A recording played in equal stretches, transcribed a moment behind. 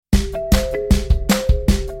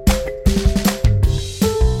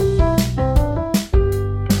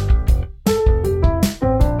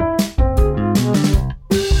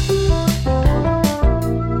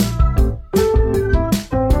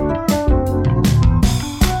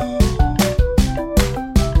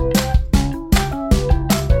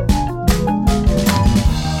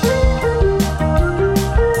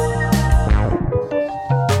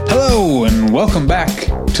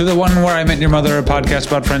to the One Where I Met Your Mother, a podcast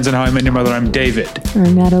about friends and how I met your mother. I'm David.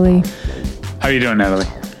 I'm Natalie. How are you doing, Natalie?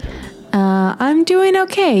 I'm doing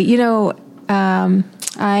okay. You know,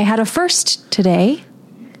 I had a first today.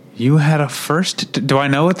 You had a first? Do I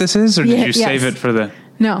know what this is, or did you save it for the...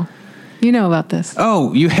 No. You know about this.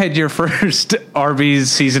 Oh, you had your first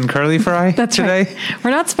Arby's seasoned curly fry That's today? Right.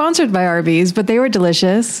 We're not sponsored by Arby's, but they were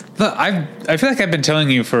delicious. Look, I feel like I've been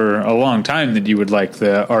telling you for a long time that you would like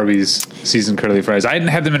the Arby's seasoned curly fries. I hadn't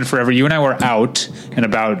had them in forever. You and I were out and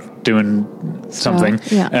about doing something.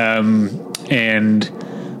 And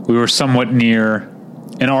we were somewhat near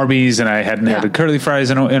an Arby's, and I hadn't had a curly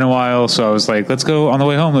fries in a while, so I was like, let's go on the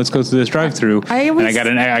way home. Let's go through this drive-through. I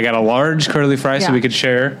got a large curly fry so we could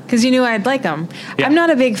share. Because you knew I'd like them. Yeah. I'm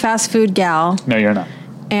not a big fast food gal. No, you're not.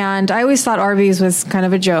 And I always thought Arby's was kind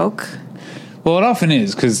of a joke. Well, it often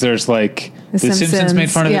is, because there's like the Simpsons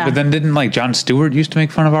made fun of it, but then didn't like Jon Stewart used to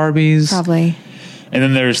make fun of Arby's? Probably. And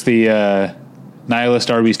then there's the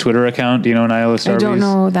Nihilist Arby's Twitter account. Do you know Nihilist Arby's? I don't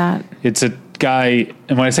know that. It's a guy,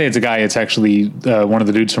 and when I say it's a guy, it's actually one of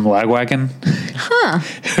the dudes from Lagwagon,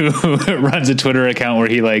 who runs a Twitter account where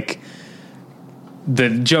he like, the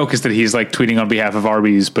joke is that he's like tweeting on behalf of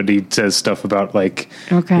Arby's, but he says stuff about like,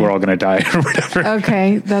 we're all gonna die or whatever.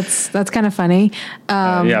 Okay, that's kind of funny.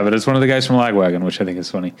 Yeah, but it's one of the guys from Lagwagon, which I think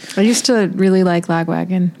is funny. I used to really like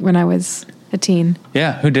Lagwagon when I was a teen.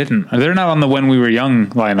 Yeah, who didn't? They're not on the When We Were Young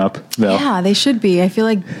lineup, though. Yeah, they should be. I feel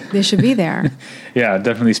like they should be there. Yeah, it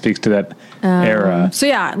definitely speaks to that era. So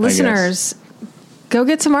yeah, listeners, go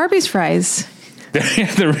get some Arby's fries.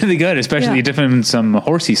 They're really good, especially you dip them in some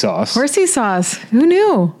horsey sauce. Horsey sauce. Who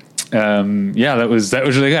knew? Yeah, that was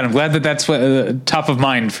really good. I'm glad that's what top of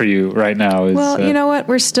mind for you right now. Is, well, you know what?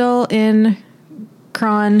 We're still in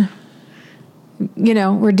Cron. You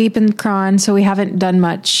know, we're deep in Cron, so we haven't done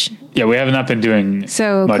much. Yeah, we have not been doing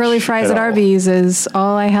so much curly fries at Arby's is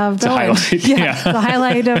all I have going. Yeah, the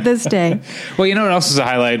highlight of this day. Well, you know what else is a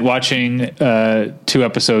highlight? Watching 2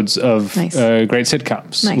 episodes of great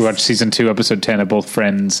sitcoms. Nice. We watched season 2, episode 10 of both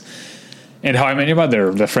Friends and How I Met Your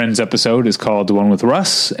Mother. The Friends episode is called The One with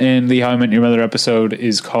Russ, and the How I Met Your Mother episode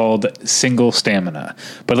is called Single Stamina.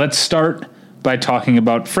 But let's start by talking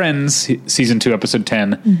about Friends, season 2, episode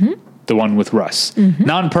 10. Mm-hmm. The one with Russ. Mm-hmm.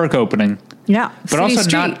 Non-perk opening. Yeah. But also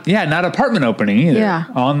not apartment opening either. Yeah.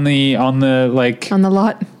 On the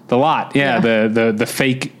lot. The lot. Yeah. The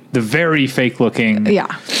fake, the very fake looking. Yeah.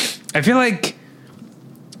 I feel like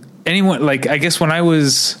anyone, like, I guess when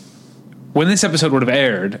this episode would have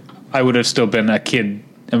aired, I would have still been a kid.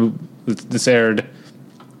 This aired.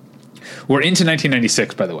 We're into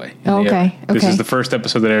 1996, by the way. Okay. This is the first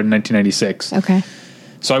episode that aired in 1996. Okay.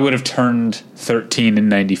 So I would have turned 13 in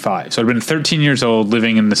 95. So I'd been 13 years old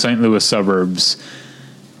living in the St. Louis suburbs.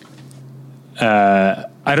 I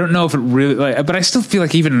don't know if it really, but I still feel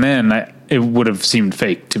like even then it would have seemed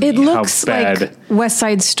fake to me. It looks how bad, like West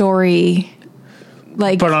Side Story,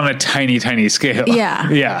 but on a tiny, tiny scale.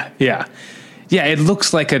 Yeah. Yeah. It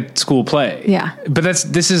looks like a school play. Yeah. But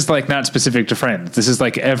this is like not specific to Friends. This is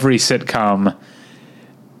like every sitcom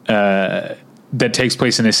that takes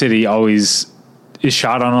place in a city always is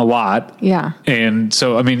shot on a lot. Yeah. And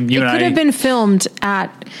so, I mean, it could have been filmed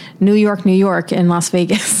at New York, and Las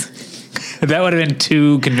Vegas. That would have been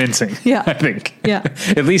too convincing. Yeah. I think. Yeah.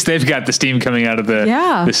 At least they've got the steam coming out of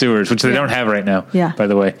the sewers, which they don't have right now. Yeah. By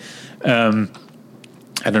the way.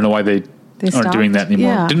 I don't know why they aren't stopped doing that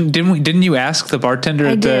anymore. Yeah. Didn't you ask the bartender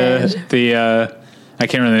at the I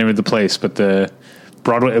can't remember the name of the place, but the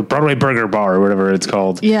Broadway Burger Bar or whatever it's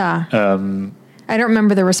called. Yeah. I don't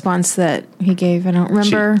remember the response that he gave. I don't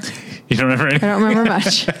remember. You don't remember anything? I don't remember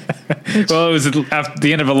much. Well, it was at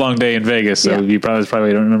the end of a long day in Vegas, so you probably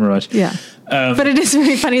don't remember much. Yeah. But it is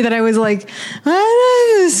very funny that I was like,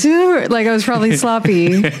 like I was probably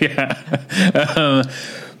sloppy. Yeah.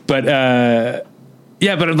 But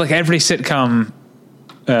like every sitcom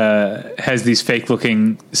has these fake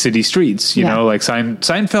looking city streets, you know, like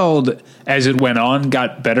Seinfeld, as it went on,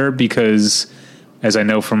 got better because, as I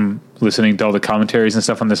know from listening to all the commentaries and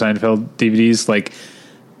stuff on the Seinfeld DVDs, like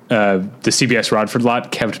the CBS Rodford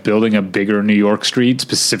lot kept building a bigger New York street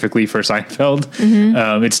specifically for Seinfeld.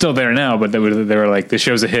 Mm-hmm. It's still there now, but they were like, the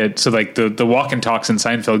show's a hit. So like the walk and talks in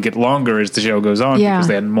Seinfeld get longer as the show goes on because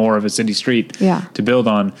they had more of a city street to build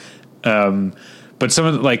on. But some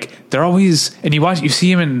of the, like, they're always, and you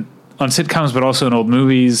see them on sitcoms, but also in old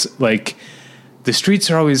movies, like the streets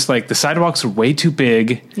are always like, the sidewalks are way too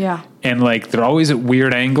big. Yeah. And like, they're always at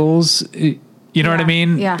weird angles. You know what I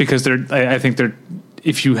mean? Yeah. Because I think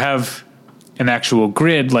if you have an actual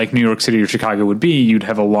grid like New York City or Chicago would be, you'd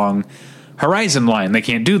have a long horizon line. They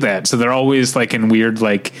can't do that. So they're always like in weird,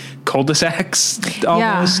 like cul-de-sacs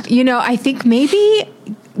almost. Yeah. You know, I think maybe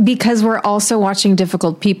because we're also watching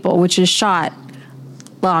Difficult People, which is shot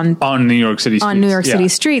on New York City streets. On New York City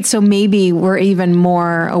streets. So maybe we're even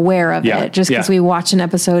more aware of it just because we watch an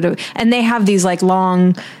episode of, and they have these like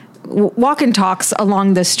long walk and talks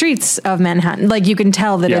along the streets of Manhattan. Like you can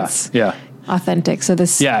tell that it's authentic. So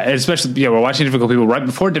this, especially, we're watching Difficult People. Right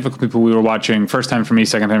before Difficult People, we were watching First Time for Me,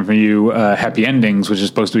 Second Time for You, Happy Endings, which is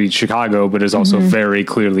supposed to be Chicago, but is also very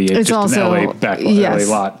clearly it's just also an LA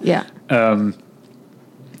lot. Yeah.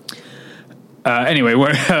 Anyway,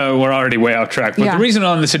 we're already way off track. But the reason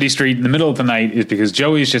on the city street in the middle of the night is because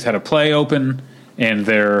Joey's just had a play open, and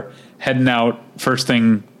they're heading out first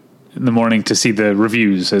thing in the morning to see the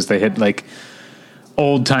reviews as they hit like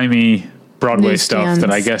old timey Broadway stuff that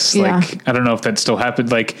I guess like I don't know if that still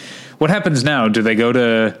happened. Like, what happens now? Do they go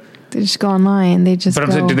to? They just go online. They just. But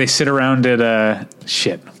I'm saying, do they sit around at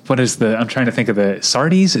shit? What is the? I'm trying to think of the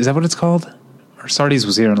Sardi's. Is that what it's called? Or Sardi's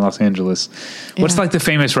was here in Los Angeles. What's like the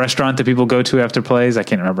famous restaurant that people go to after plays? I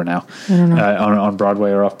can't remember now. I don't know. On Broadway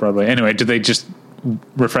or off Broadway. Anyway, do they just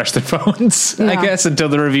refresh their phones, I guess, until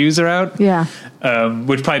the reviews are out? Yeah.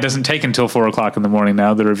 Which probably doesn't take until 4:00 in the morning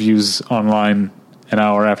now. The reviews online an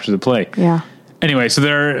hour after the play. Yeah. Anyway, so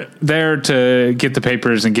they're there to get the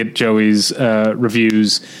papers and get Joey's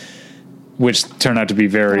reviews, which turn out to be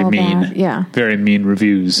very mean. Bad. Yeah. Very mean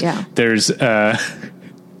reviews. Yeah. There's...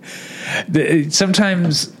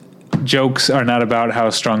 sometimes jokes are not about how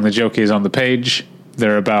strong the joke is on the page.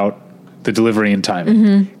 They're about the delivery and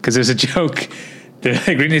timing. Because there's a joke, they're like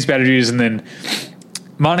reading these bad reviews, and then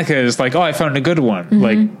Monica is like, "Oh, I found a good one."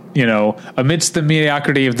 Like, you know, amidst the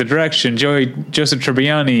mediocrity of the direction, Joseph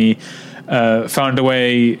Tribbiani found a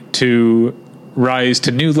way to rise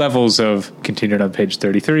to new levels of, continued on page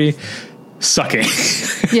 33, sucking.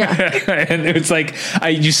 Yeah. And it's like,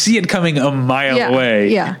 you see it coming a mile away.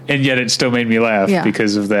 Yeah. And yet it still made me laugh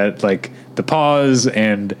because of that, like the pause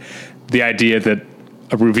and the idea that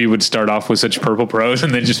a review would start off with such purple prose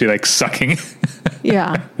and then just be like sucking.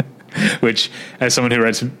 Yeah. Which, as someone who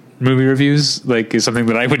writes movie reviews, like is something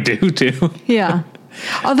that I would do too. Yeah.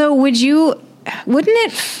 Although wouldn't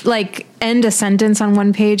it like end a sentence on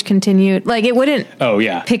one page, continue? Like it wouldn't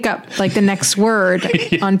pick up like the next word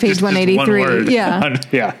on page 183.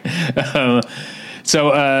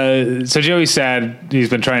 So Joey's sad. He's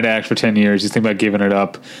been trying to act for 10 years. He's thinking about giving it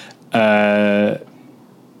up.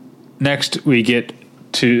 Next we get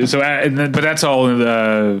to, but that's all in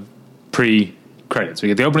the pre-credits. We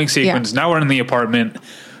get the opening sequence. Now we're in the apartment.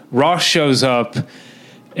 Ross shows up.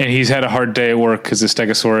 And he's had a hard day at work because the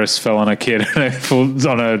Stegosaurus fell on a kid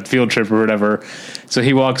on a field trip or whatever. So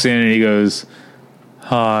he walks in and he goes,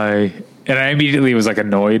 "Hi," and I immediately was like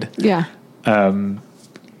annoyed. Yeah.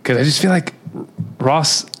 Because I just feel like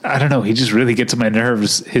Ross, I don't know, he just really gets on my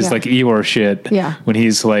nerves. His like Eeyore shit. Yeah. When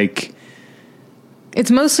he's like,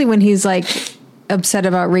 it's mostly when he's like upset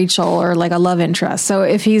about Rachel or like a love interest. So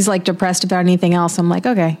if he's like depressed about anything else, I'm like,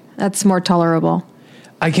 okay, that's more tolerable.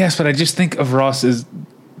 I guess, but I just think of Ross as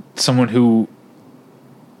someone who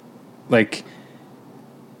like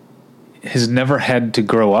has never had to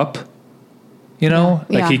grow up, you know,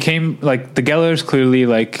 like he came, like the Gellers clearly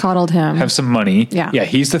like coddled him, have some money. Yeah.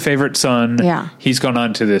 He's the favorite son. Yeah. He's gone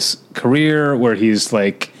on to this career where he's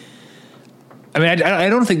like, I mean, I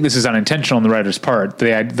don't think this is unintentional on the writer's part.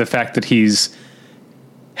 The fact that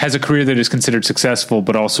has a career that is considered successful,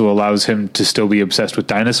 but also allows him to still be obsessed with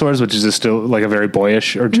dinosaurs, which is still like a very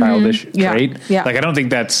boyish or childish trait. Yeah. Like, I don't think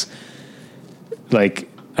that's like,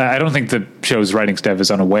 I don't think the show's writing staff is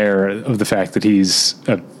unaware of the fact that he's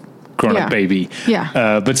a grown up baby.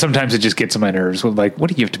 Yeah. But sometimes it just gets on my nerves. Like, what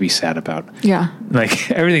do you have to be sad about? Yeah. Like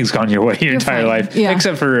everything's gone your way your entire life,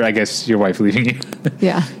 except for, I guess, your wife leaving you.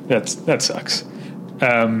 Yeah. That sucks.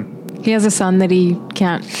 He has a son that he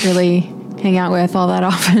can't really hang out with all that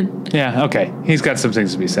often. Yeah, okay. He's got some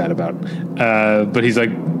things to be sad about. But he's like,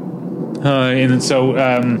 and so,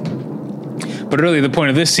 but really the point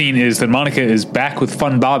of this scene is that Monica is back with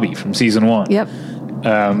Fun Bobby from season 1. Yep.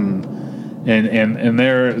 And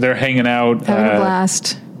they're hanging out. Having a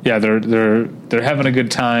blast. Yeah, they're having a good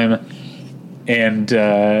time. And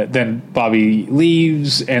then Bobby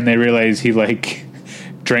leaves and they realize he like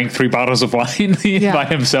drank 3 bottles of wine by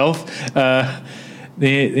himself.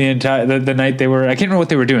 The night they were, I can't remember what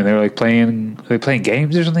they were doing. They were like playing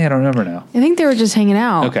games or something. I don't remember now. I think they were just hanging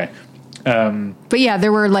out. Okay. But yeah,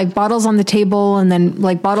 there were like bottles on the table and then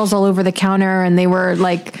like bottles all over the counter. And they were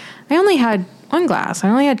like, I only had one glass. I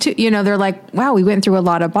only had 2. You know, they're like, wow, we went through a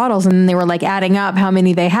lot of bottles, and they were like adding up how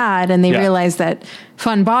many they had, and they realized that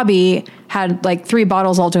Fun Bobby had like 3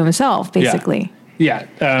 bottles all to himself, basically. Yeah.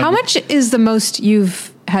 How much is the most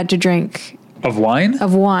you've had to drink of wine?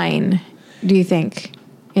 Of wine, do you think,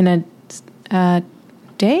 in a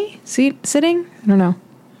day sitting? I don't know.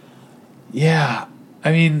 Yeah,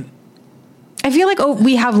 I mean, I feel like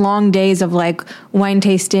we have long days of like wine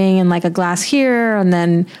tasting and like a glass here and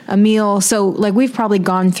then a meal. So like we've probably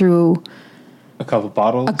gone through a couple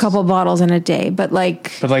bottles in a day, but like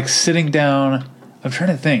sitting down, I'm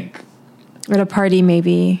trying to think. At a party,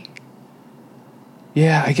 maybe.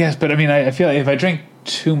 Yeah, I guess. But I mean, I feel like if I drink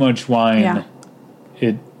too much wine,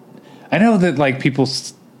 I know that like people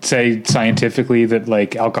say scientifically that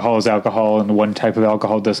like alcohol is alcohol and one type of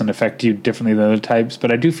alcohol doesn't affect you differently than other types,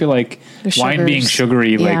 but I do feel like wine being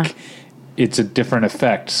sugary, like it's a different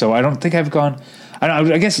effect. So I don't think I've gone,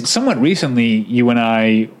 I guess somewhat recently you and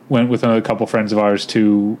I went with a couple friends of ours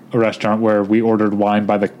to a restaurant where we ordered wine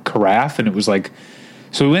by the carafe, and it was like,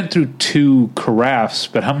 so we went through 2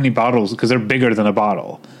 carafes, but how many bottles? Because they're bigger than a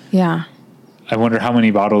bottle. Yeah. I wonder how many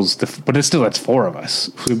bottles, but that's 4 of us.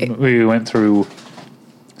 We went through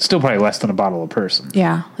still probably less than a bottle a person.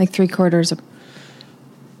 Yeah, like 3/4 of.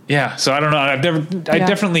 Yeah, so I don't know. I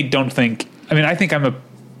definitely don't think. I mean, I think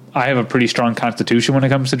I have a pretty strong constitution when it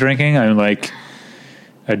comes to drinking. I'm like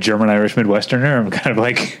a German Irish Midwesterner. I'm kind of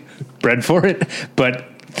like bred for it. But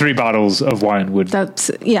 3 bottles of wine would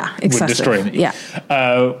destroy me. Yeah.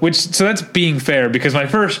 So that's being fair, because my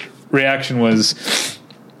first reaction was,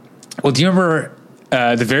 well, do you remember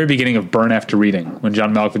the very beginning of Burn After Reading, when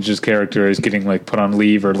John Malkovich's character is getting like put on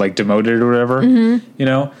leave or like demoted or whatever, you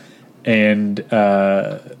know, and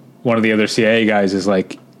one of the other CIA guys is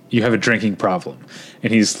like, you have a drinking problem,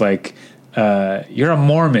 and he's like, you're a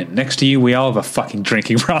Mormon. Next to you, we all have a fucking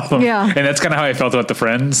drinking problem. Yeah. And that's kind of how I felt about the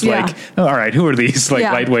Friends. Like, all right, who are these like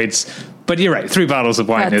lightweights? But you're right, 3 bottles of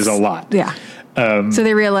wine is a lot. Yeah. So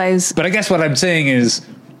they realize. But I guess what I'm saying is,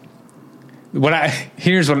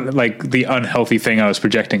 here's what like the unhealthy thing I was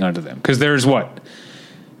projecting onto them, because there's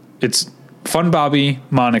it's Fun Bobby,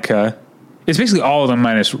 Monica, it's basically all of them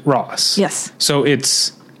minus Ross. Yes. So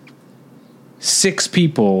it's 6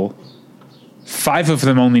 people, 5 of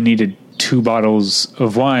them only needed 2 bottles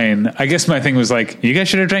of wine. I guess my thing was like, you guys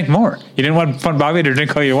should have drank more. You didn't want Fun Bobby to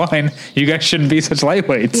drink all your wine. You guys shouldn't be such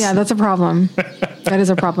lightweights. Yeah, that's a problem. That is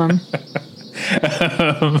a problem.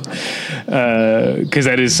 Because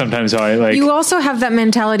that is sometimes how I like. You also have that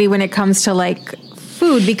mentality when it comes to like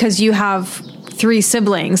food, because you have 3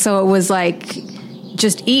 siblings, so it was like,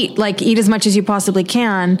 just eat as much as you possibly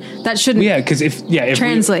can. That shouldn't because if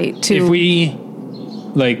translate if we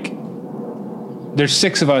like, there's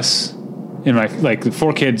 6 of us in my, like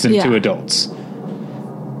 4 kids and 2 adults.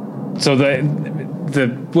 So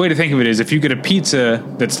the way to think of it is, if you get a pizza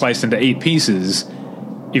that's sliced into 8 pieces,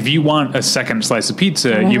 if you want a second slice of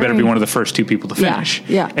pizza, you better be one of the first 2 people to finish.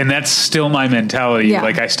 Yeah. And that's still my mentality. Yeah.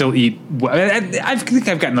 Like, I still eat. I think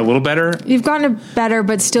I've gotten a little better. You've gotten better,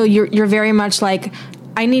 but still you're very much like,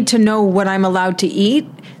 I need to know what I'm allowed to eat.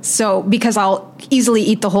 So, because I'll easily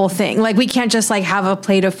eat the whole thing. Like, we can't just like have a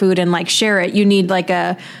plate of food and like share it. You need like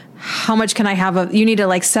how much can I have you need to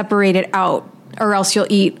like separate it out, or else you'll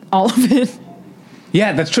eat all of it.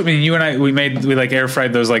 Yeah, that's true. I mean, you and I, we like air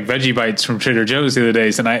fried those like veggie bites from Trader Joe's the other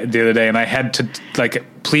day, and I had to like,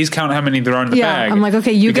 please count how many there are in the bag. I'm like,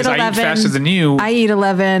 okay, you get 11. I eat faster than you. I eat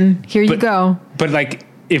 11. Here you go. But like,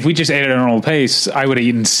 if we just ate at a normal pace, I would have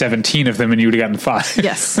eaten 17 of them, and you would have gotten 5.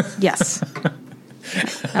 Yes,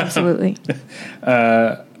 absolutely.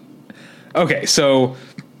 Okay, so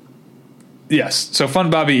yes, so Fun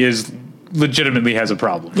Bobby legitimately has a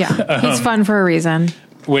problem. Yeah, he's fun for a reason.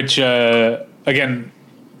 Which. Again,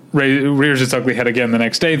 rears its ugly head again the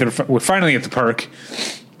next day. We're finally at the park,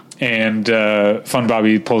 and Fun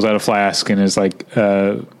Bobby pulls out a flask and is like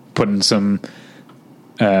putting some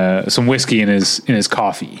whiskey in his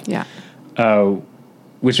coffee. Yeah,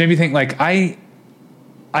 which made me think, like, I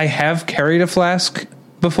have carried a flask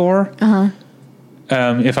before.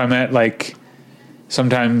 If I'm at like,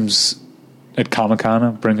 sometimes at Comic-Con,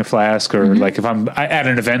 I'll bring a flask, or like if I'm at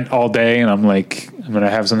an event all day and I'm like, I'm going to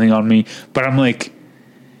have something on me, but I'm like,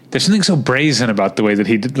 there's something so brazen about the way that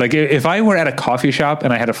he did. Like, if I were at a coffee shop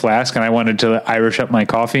and I had a flask and I wanted to Irish up my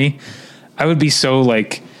coffee, I would be so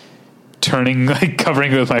like covering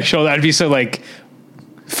it with my shoulder. I'd be so like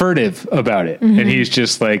furtive about it. And he's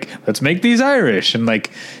just like, let's make these Irish, and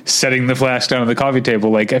like setting the flask down on the coffee table.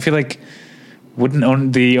 Like, I feel like,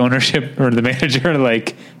 wouldn't the ownership or the manager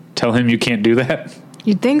like tell him you can't do that?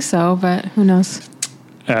 You'd think so, but who knows?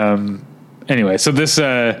 Anyway, so this,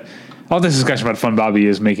 all this discussion about Fun Bobby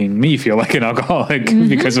is making me feel like an alcoholic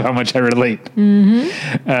because of how much I relate.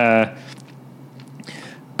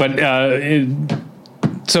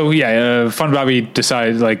 Fun Bobby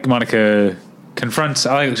decides, like, Monica confronts,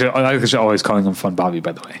 I like always calling him Fun Bobby,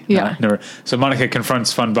 by the way. Yeah. Never. So Monica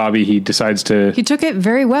confronts Fun Bobby. He decides to... He took it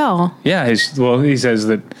very well. Yeah. He says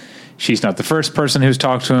that she's not the first person who's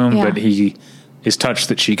talked to him, but he is touched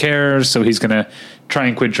that she cares, so he's going to try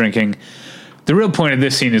and quit drinking. The real point of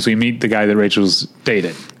this scene is we meet the guy that Rachel's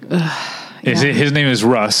dated. His name is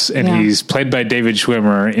Russ, and he's played by David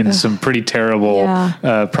Schwimmer in some pretty terrible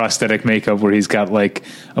prosthetic makeup where he's got like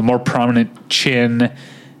a more prominent chin,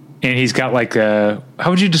 and he's got like how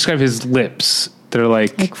would you describe his lips? They're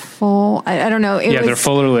like full. I don't know. They're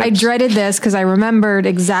fuller lips. I dreaded this because I remembered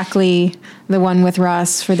exactly the one with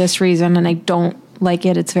Russ for this reason, and I don't like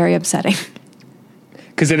it. It's very upsetting.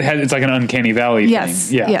 Because it's like an uncanny valley thing.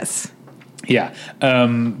 Yeah. Yes. Yeah.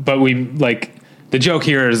 But the joke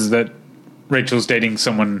here is that Rachel's dating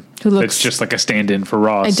someone that's just like a stand-in for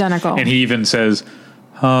Ross. Identical. And he even says,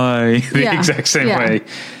 hi, the exact same way.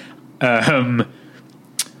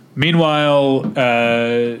 Meanwhile,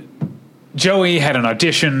 Joey had an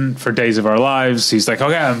audition for Days of Our Lives. He's like,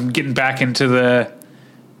 okay, I'm getting back into the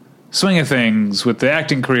swing of things with the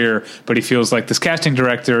acting career, but he feels like this casting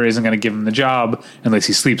director isn't going to give him the job unless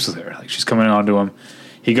he sleeps with her. Like, she's coming on to him.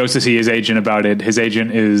 He goes to see his agent about it. His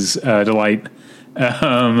agent is Delight.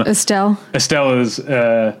 Estelle is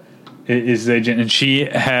his agent, and she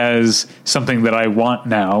has something that I want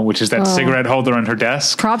now, which is that cigarette holder on her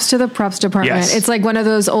desk. Props to the props department. Yes. It's like one of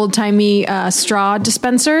those old timey straw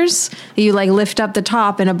dispensers. You like lift up the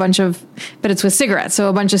top and but it's with cigarettes. So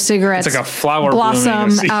a bunch of cigarettes. It's like a flower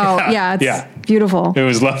blossom out. Yeah, it's beautiful. It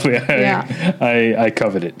was lovely. I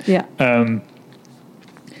covet it. Yeah.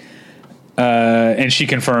 And she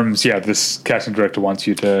confirms, this casting director wants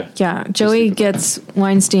you to... Yeah, Joey gets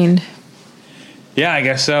Weinsteined. Yeah, I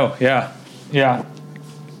guess so. Yeah. And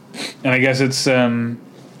I guess it's...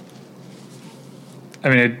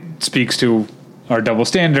 it speaks to our double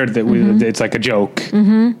standard that it's like a joke.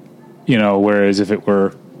 Mm-hmm. Whereas if it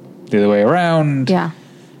were the other way around... Yeah.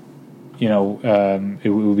 It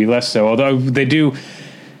would be less so. Although they do...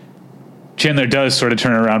 Chandler does sort of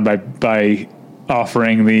turn around by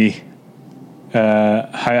offering the...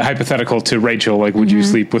 hypothetical to Rachel, like, would you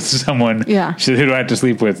sleep with someone? Yeah. She said, who do I have to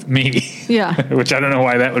sleep with? Me. Yeah. Which I don't know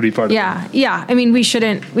why that would be part of it. Yeah. I mean, we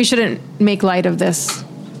shouldn't make light of this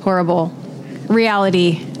horrible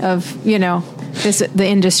reality of, the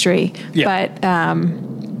industry. Yeah. But,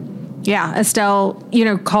 Estelle,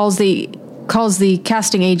 calls the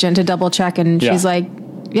casting agent to double check, and she's like,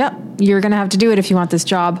 yep, you're going to have to do it if you want this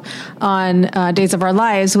job on Days of Our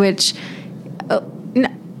Lives, which...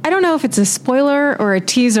 I don't know if it's a spoiler or a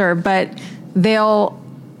teaser, but they'll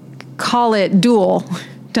call it Duel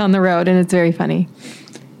down the road, and it's very funny.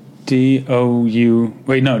 DOOL.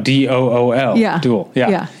 Yeah. Duel.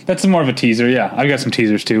 Yeah. That's more of a teaser. Yeah. I've got some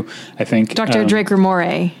teasers too, I think. Dr. Draker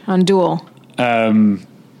Moray on Duel. So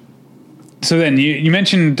then you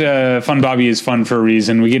mentioned Fun Bobby is fun for a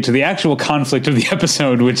reason. We get to the actual conflict of the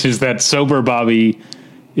episode, which is that sober Bobby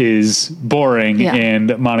is boring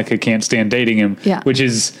and Monica can't stand dating him, which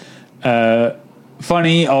is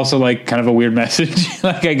funny, also like kind of a weird message.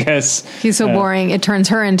 Like, I guess he's so boring it turns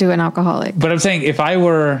her into an alcoholic. But I'm saying if I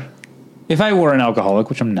were an alcoholic,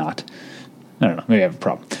 which I'm not, I don't know, maybe I have a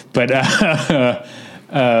problem, but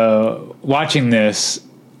watching this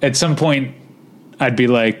at some point I'd be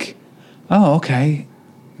like, oh, okay,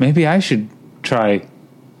 maybe I should try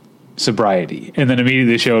sobriety. And then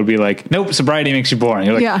immediately the show would be like, nope, sobriety makes you boring.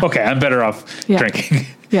 You're like, okay, I'm better off drinking.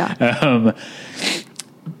 Yeah.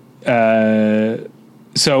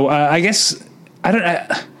 So I guess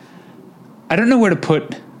I don't know where to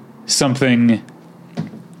put something.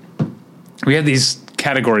 We have these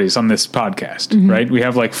categories on this podcast, right? We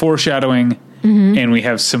have like foreshadowing and we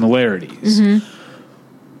have similarities.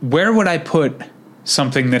 Where would I put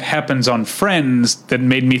something that happens on Friends that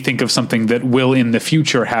made me think of something that will in the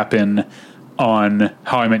future happen on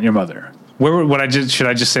How I Met Your Mother? Should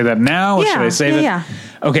I just say that now? Or should I say that? Yeah.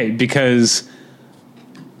 Okay. Because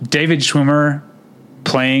David Schwimmer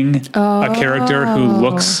playing a character who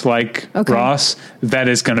looks like Ross, that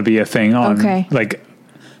is going to be a thing on like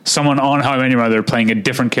someone on How I Met Your Mother playing a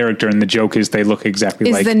different character. And the joke is they look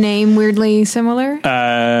exactly like. Is the name weirdly similar?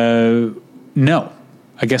 No.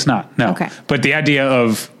 I guess not. No. Okay. But the idea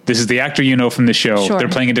of this is the actor from the show. Sure. They're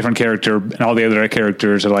playing a different character, and all the other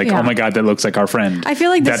characters are like, oh my God, that looks like our friend. I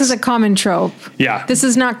feel like this is a common trope. Yeah. This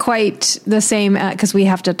is not quite the same, because we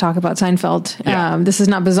have to talk about Seinfeld. Yeah. This is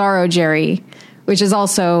not Bizarro Jerry, which is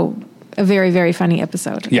also a very, very funny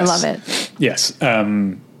episode. Yes. I love it. Yes.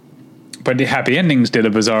 But Happy Endings did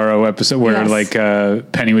a bizarro episode where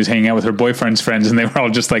Penny was hanging out with her boyfriend's friends and they were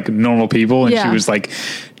all just like normal people. And she was like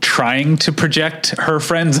trying to project her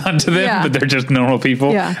friends onto them, but they're just normal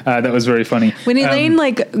people. Yeah. That was very funny. When Elaine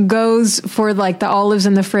goes for like the olives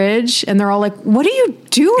in the fridge and they're all like, what are you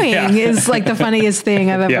doing? Is like the funniest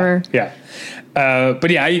thing I've ever. Yeah.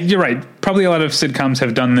 But yeah, you're right. Probably a lot of sitcoms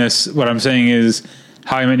have done this. What I'm saying is,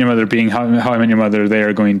 How I Met Your Mother being How I Met Your Mother, they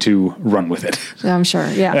are going to run with it. I'm sure,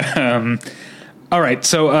 yeah. All right,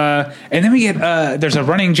 so, and then we get, there's a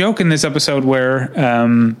running joke in this episode where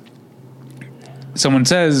someone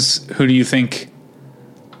says, don't you think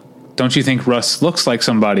Russ looks like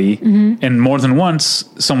somebody? Mm-hmm. And more than once,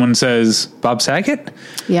 someone says, Bob Saget?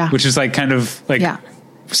 Yeah. Which is like kind of like...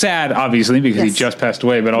 sad, obviously, because he just passed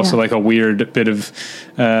away, but also like a weird bit of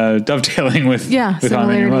dovetailing with How I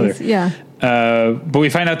Met Your Mother. Yeah. But we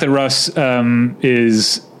find out that Russ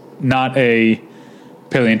is not a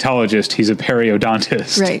paleontologist; he's a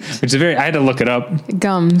periodontist. Right. Which is I had to look it up.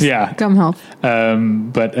 Gums. Yeah. Gum health.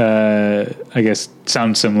 But I guess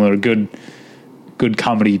sounds similar. Good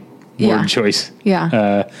comedy word choice.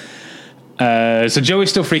 Yeah. So Joey's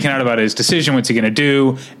still freaking out about his decision. What's he going to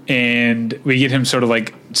do? And we get him sort of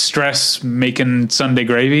like stress making Sunday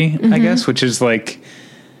gravy, I guess, which is like,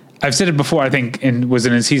 I've said it before, I think, and was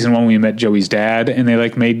it in season 1 we met Joey's dad and they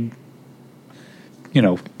like made,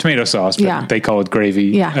 tomato sauce, but they call it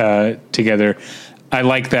gravy together. I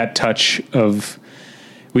like that touch of,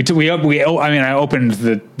 I opened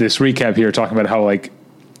this recap here talking about how like,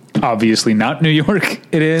 obviously not New York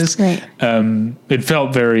it is. Right. It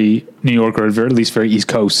felt very New York, or at least very East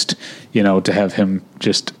Coast, to have him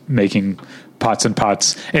just making pots and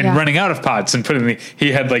pots and running out of pots and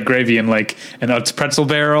he had like gravy in like an Utz pretzel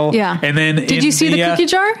barrel. Yeah. And then did you see the cookie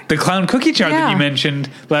jar? The clown cookie jar that you mentioned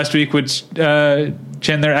last week, which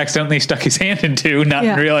Chandler accidentally stuck his hand into, not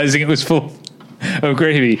realizing it was full of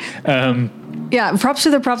gravy. Props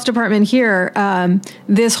to the props department here.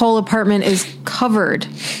 This whole apartment is covered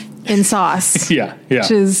in sauce. Yeah.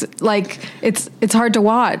 Which is like, it's hard to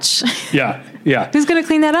watch. Yeah. Who's going to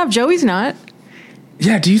clean that up? Joey's not.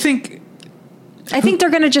 Yeah. Do you think... I think they're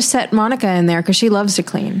going to just set Monica in there because she loves to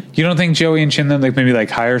clean. You don't think Joey and Chandler maybe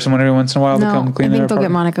hire someone every once in a while to come clean their apartment? I think they'll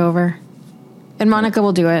get Monica over. And Monica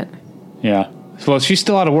will do it. Yeah. Well, she's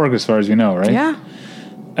still out of work as far as we know, right? Yeah.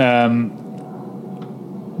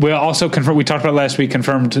 We also confirmed, we talked about last week,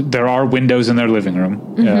 confirmed there are windows in their living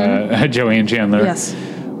room, Joey and Chandler. Yes.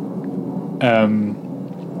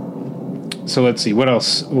 So let's see, what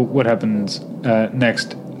else? What happens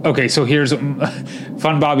next? Okay, so here's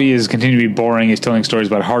Fun Bobby is continuing to be boring. He's telling stories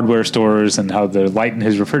about hardware stores and how the light in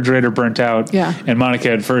his refrigerator burnt out. Yeah. And Monica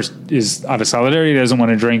at first is out of solidarity, doesn't want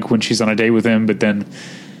to drink when she's on a date with him, but then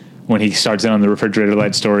when he starts in on the refrigerator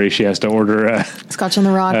light story, she has to order Scotch on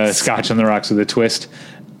the Rocks. Scotch on the Rocks with a twist.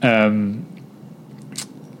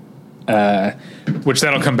 Which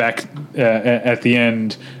that'll come back at the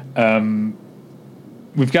end.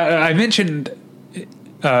 We've got, I mentioned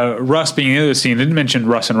Russ being in the other scene. I didn't mention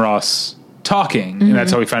Russ and Ross talking, and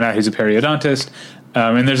that's how we find out he's a periodontist.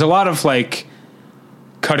 And there's a lot of like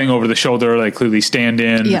cutting over the shoulder, like clearly stand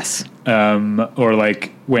in. Yes. Or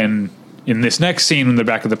like when in this next scene, when they're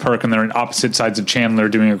back at the park and they're on opposite sides of Chandler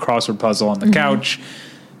doing a crossword puzzle on the couch,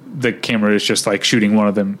 the camera is just like shooting one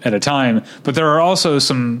of them at a time. But there are also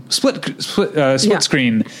some split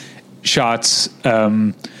screen shots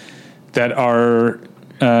that are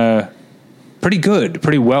pretty good,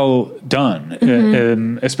 pretty well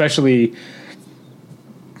done, especially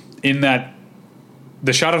in that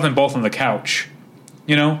the shot of them both on the couch,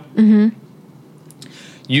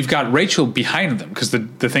 you've got Rachel behind them because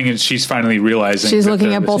the thing is she's finally realizing she's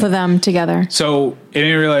looking at both of them together. So it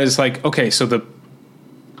made me realize like, okay, so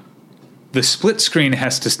the split screen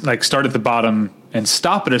has to like start at the bottom and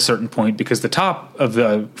stop at a certain point because the top of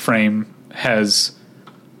the frame has,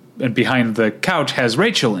 and behind the couch has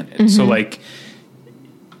Rachel in it. So like,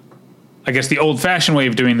 I guess the old fashioned way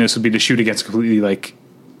of doing this would be to shoot against completely like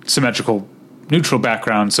symmetrical neutral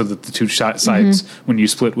background so that the two sides when you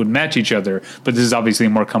split would match each other. But this is obviously a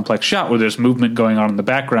more complex shot where there's movement going on in the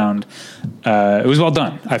background. It was well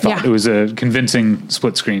done. I thought it was a convincing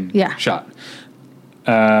split screen shot.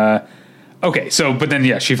 Okay. So, but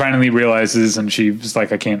then, she finally realizes and she's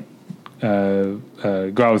like, I can't, go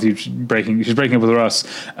out with you. She's breaking up with Russ.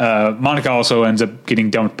 Monica also ends up getting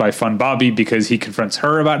dumped by Fun Bobby because he confronts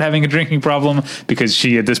her about having a drinking problem because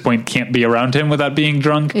she at this point can't be around him without being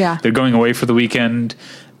drunk. Yeah. They're going away for the weekend.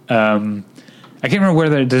 I can't remember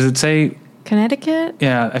where does it say Connecticut?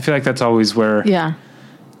 Yeah. I feel like that's always where,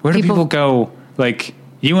 where do people go? Like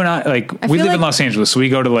You and I we live in Los Angeles, so we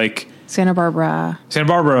go to like Santa Barbara,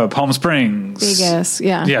 Palm Springs, Vegas.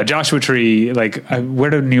 Yeah. Joshua Tree. Like, where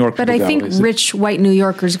do New York people go? But I think rich white New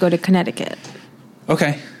Yorkers go to Connecticut.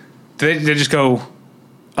 Okay. They just go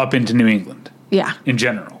up into New England. Yeah. In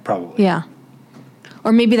general, probably. Yeah.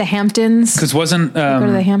 Or maybe the Hamptons. Because wasn't, go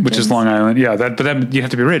to the Hamptons. which is Long Island. Yeah, but you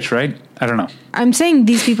have to be rich, right? I don't know. I'm saying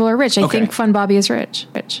these people are rich. I think Fun Bobby is rich.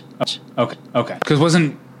 Okay. Because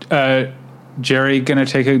wasn't Jerry going to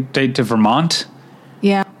take a date to Vermont?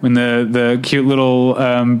 Yeah. When the cute little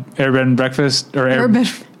air bed and breakfast,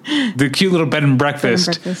 the cute little bed and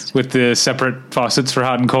breakfast with the separate faucets for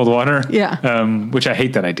hot and cold water. Yeah. Which I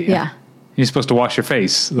hate that idea. Yeah. You're supposed to wash your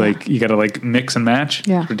face. Like, you got to like mix and match.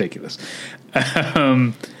 Yeah. It's ridiculous.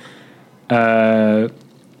 So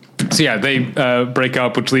yeah, they break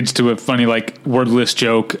up, which leads to a funny like wordless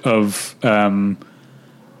joke of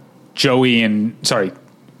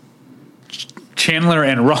Chandler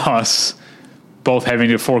and Ross both having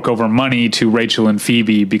to fork over money to Rachel and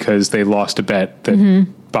Phoebe because they lost a bet that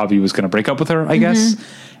Bobby was going to break up with her, I guess.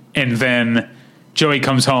 And then Joey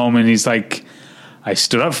comes home and he's like, I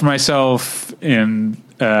stood up for myself and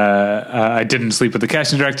I didn't sleep with the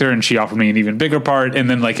casting director and she offered me an even bigger part, and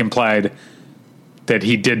then like implied that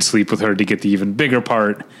he did sleep with her to get the even bigger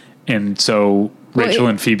part. And so Rachel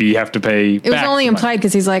and Phoebe have to pay. It was only implied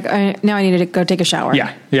because he's like, now I need to go take a shower.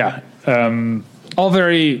 Yeah. All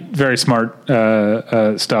very, very smart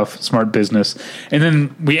stuff, smart business. And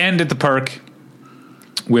then we end at the park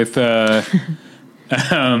with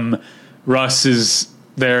Russ is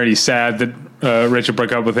there and he's sad that Rachel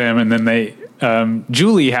broke up with him. And then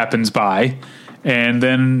Julie happens by, and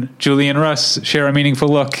then Julie and Russ share a meaningful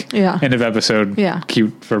look. Yeah. End of episode. Yeah.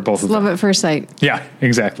 Cute for both of them. Love at first sight. Yeah,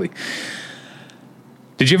 exactly.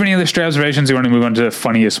 Did you have any other stray observations? You want to move on to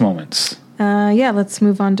funniest moments? Yeah, let's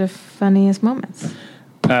move on to funniest moments.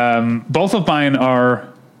 Both of mine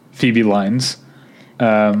are Phoebe lines.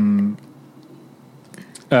 Or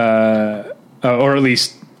at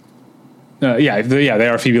least, they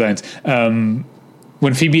are Phoebe lines.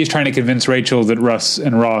 When Phoebe is trying to convince Rachel that Russ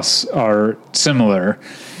and Ross are similar,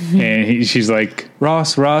 and she's like,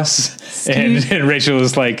 Ross, and Rachel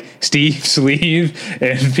is like, Steve, Sleeve,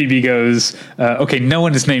 and Phoebe goes, okay, no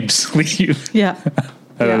one is named Sleeve. Yeah.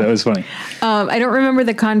 I thought that was funny. I don't remember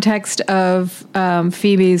the context of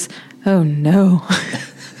Phoebe's, oh no.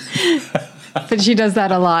 But she does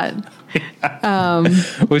that a lot.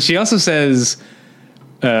 Well, she also says,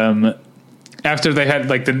 after they had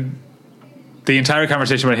like the entire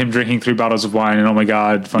conversation about him drinking 3 bottles of wine and oh my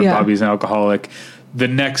God, Fun Bobby's an alcoholic. The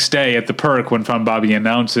next day at the perk, when Fun Bobby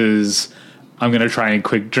announces, I'm going to try and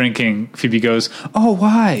quit drinking, Phoebe goes, oh,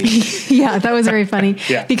 why? Yeah, that was very funny.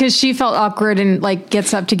 Yeah. Because she felt awkward and like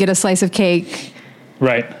gets up to get a slice of cake.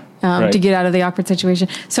 Right. To get out of the awkward situation.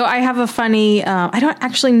 So I have a funny, I don't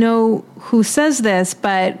actually know who says this,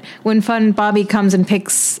 but when Fun Bobby comes and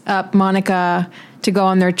picks up Monica to go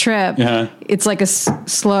on their trip, it's like a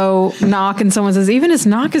slow knock and someone says, even his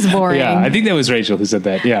knock is boring. Yeah, I think that was Rachel who said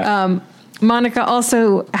that. Yeah. Monica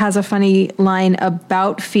also has a funny line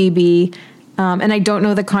about Phoebe, and I don't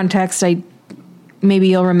know the context. Maybe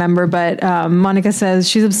you'll remember, but Monica says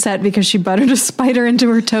she's upset because she buttered a spider into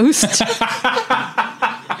her toast.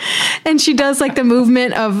 And she does like the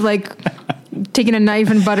movement of like taking a knife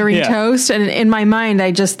and buttering toast. And in my mind,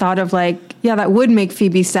 I just thought of like, yeah, that would make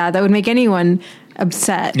Phoebe sad. That would make anyone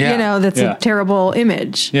upset. Yeah. You know, that's a terrible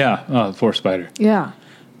image. Yeah. Oh, poor spider. Yeah.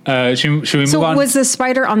 Should we move on? So was the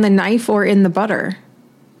spider on the knife or in the butter?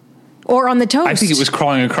 Or on the toast? I think it was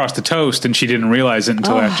crawling across the toast and she didn't realize it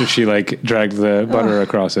until after she like dragged the butter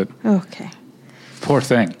across it. Okay. Poor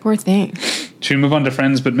thing. Poor thing. Should we move on to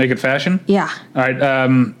Friends but make it fashion? Yeah. All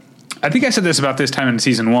right. I think I said this about this time in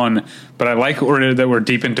season 1, but I like that we're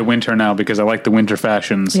deep into winter now because I like the winter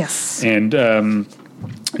fashions. Yes. And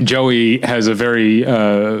Joey has a very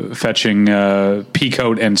fetching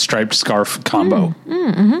peacoat and striped scarf combo.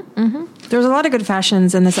 There's a lot of good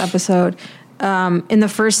fashions in this episode. In the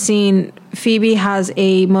first scene, Phoebe has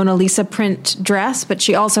a Mona Lisa print dress, but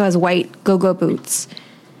she also has white go-go boots.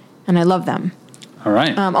 And I love them. All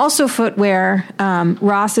right. Also footwear.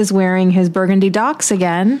 Ross is wearing his burgundy Docs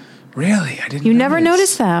again. Really? I didn't. You never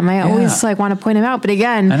notice them. I always like want to point them out, but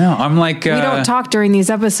again, I know. I'm like, we don't talk during these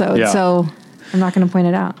episodes, so I'm not going to point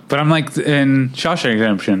it out. But I'm like in Shawshank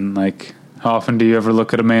Redemption. Like, how often do you ever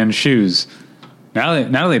look at a man's shoes?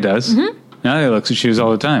 Natalie does. Natalie looks at shoes all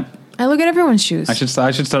the time. I look at everyone's shoes. I should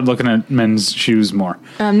start looking at men's shoes more.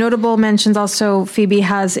 Notable mentions also. Phoebe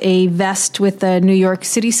has a vest with the New York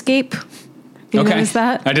cityscape. Did you notice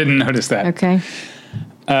that? I didn't notice that. Okay.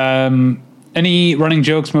 Any running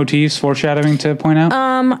jokes, motifs, foreshadowing to point out?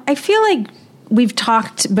 I feel like we've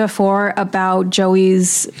talked before about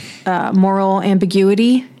Joey's moral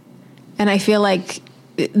ambiguity, and I feel like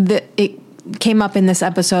it came up in this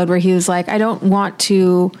episode where he was like, I don't want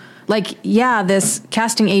to, like, yeah, this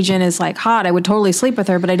casting agent is like hot. I would totally sleep with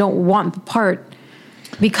her, but I don't want the part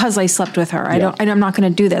because I slept with her. I'm not going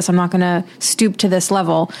to do this. I'm not going to stoop to this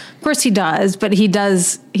level. Of course he does, but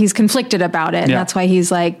he's conflicted about it. And that's why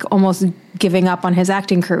he's like almost giving up on his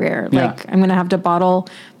acting career. Like, I'm going to have to bottle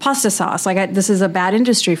pasta sauce. Like, this is a bad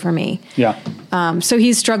industry for me. Yeah. So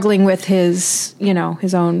he's struggling with his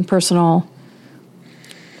own personal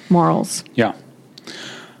morals. Yeah.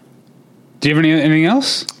 Do you have anything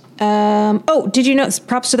else? Did you notice,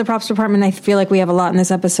 props to the props department? I feel like we have a lot in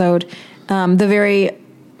this episode. The very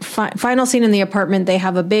final scene in the apartment, they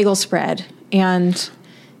have a bagel spread, and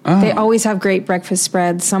they always have great breakfast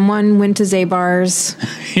spreads. Someone went to Zabar's.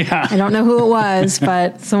 Yeah. I don't know who it was,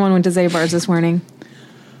 but someone went to Zabar's this morning.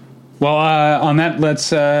 Well, on that, let's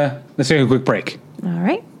take a quick break. All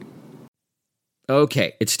right.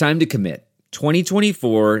 Okay, it's time to commit.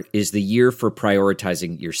 2024 is the year for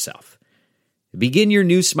prioritizing yourself. Begin your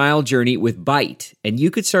new smile journey with Byte, and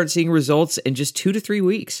you could start seeing results in just 2 to 3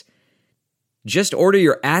 weeks. Just order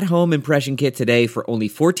your at-home impression kit today for only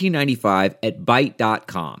 $14.95 at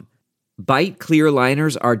Byte.com. Byte clear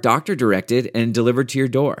liners are doctor-directed and delivered to your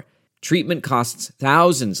door. Treatment costs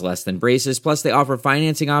thousands less than braces, plus they offer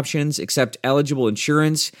financing options, accept eligible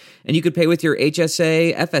insurance, and you could pay with your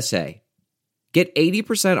HSA, FSA. Get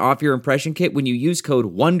 80% off your impression kit when you use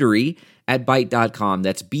code WONDERY at Byte.com.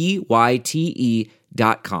 That's BYTE.com.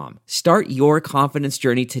 Start your confidence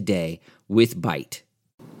journey today with Byte.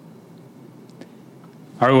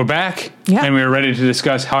 All right, we're back, yeah. And we're ready to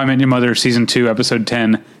discuss How I Met Your Mother Season 2, Episode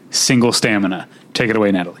 10, Single Stamina. Take it away,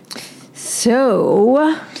 Natalie.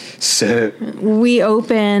 So we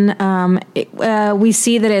open, we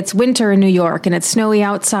see that it's winter in New York, and it's snowy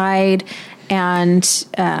outside, and...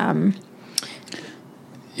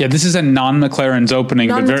 yeah, this is a non-McLaren's opening,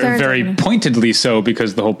 but very pointedly so,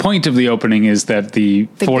 because the whole point of the opening is that the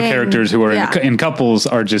four gang, characters who are in couples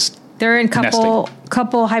are just they're in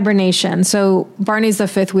couple hibernation. So Barney's the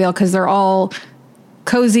fifth wheel because they're all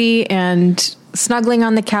cozy and snuggling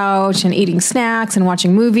on the couch and eating snacks and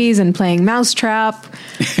watching movies and playing Mousetrap,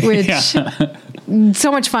 which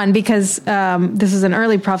so much fun because this is an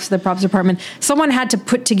early props to the props department. Someone had to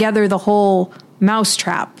put together the whole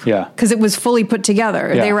Mousetrap. Yeah. Because it was fully put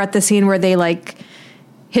together. Yeah. They were at the scene where they like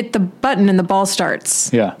hit the button and the ball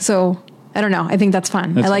starts. Yeah. So I don't know. I think that's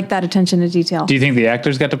fun. I like that attention to detail. Do you think the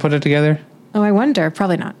actors got to put it together? Oh, I wonder.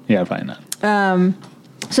 Probably not. Yeah, probably not.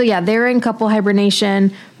 So yeah, they're in couple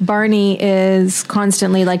hibernation. Barney is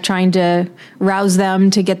constantly like trying to rouse them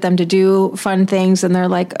to get them to do fun things. And they're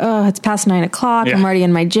like, oh, it's past 9 o'clock. Yeah. I'm already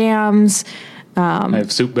in my jams. I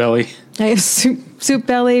have soup belly. I have soup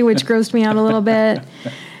belly, which grossed me out a little bit.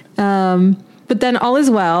 But then all is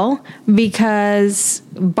well because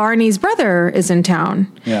Barney's brother is in town.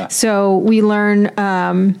 Yeah. So we learn,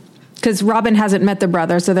 because Robin hasn't met the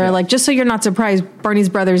brother. So they're like, just so you're not surprised, Barney's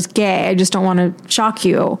brother's gay. I just don't want to shock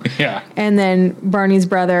you. Yeah. And then Barney's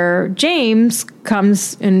brother, James,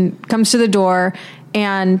 comes to the door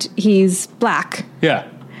and he's black. Yeah.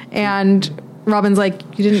 And Robin's like,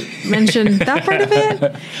 you didn't mention that part of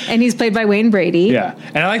it? And he's played by Wayne Brady. Yeah.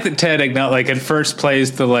 And I like that Ted at first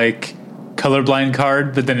plays the like colorblind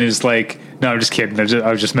card, but then is like, no, I'm just kidding.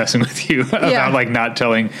 I was just messing with you about like not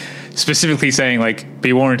specifically saying like,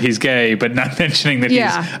 be warned he's gay, but not mentioning that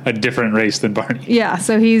he's a different race than Barney. Yeah.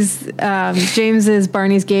 So he's, James is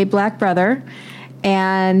Barney's gay black brother.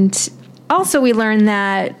 And also we learn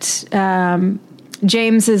that,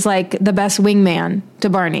 James is like the best wingman to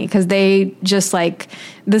Barney because they just like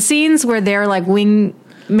the scenes where they're like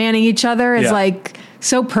wingmanning each other is like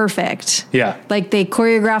so perfect. Yeah. Like they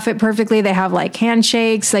choreograph it perfectly. They have like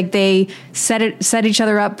handshakes, like they set each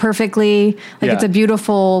other up perfectly. Like it's a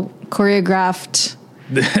beautiful choreographed.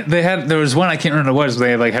 There was one, I can't remember what it was,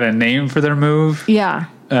 they like had a name for their move. Yeah.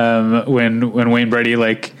 When Wayne Brady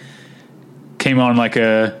like came on like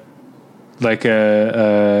a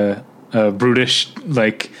brutish,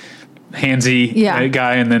 like handsy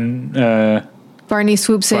guy, and then Barney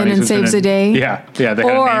swoops in and saves the day. Yeah, they had a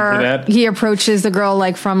name for that. He approaches the girl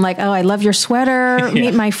like from like, oh, I love your sweater,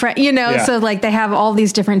 meet my friend, so like they have all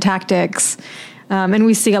these different tactics, and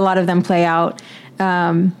we see a lot of them play out.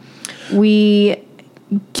 We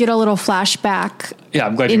get a little flashback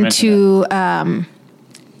I'm glad you into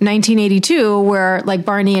 1982 where like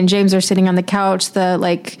Barney and James are sitting on the couch, the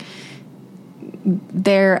like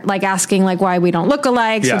they're like asking like why we don't look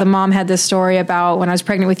alike. So the mom had this story about when I was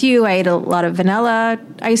pregnant with you, I ate a lot of vanilla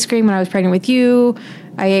ice cream. When I was pregnant with you,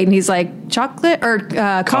 I ate, and he's like, chocolate or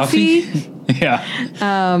coffee. Yeah.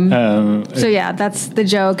 So yeah, that's the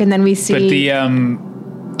joke. And then we see.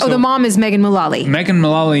 But the mom is Megan Mullally. Megan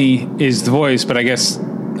Mullally is the voice, but I guess,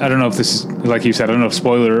 I don't know if this is, like you said, I don't know if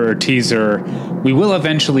spoiler or teaser. We will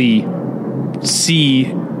eventually see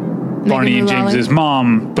Barney and James's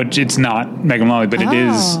mom, but it's not Megan Mullally, but it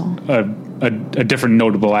is a different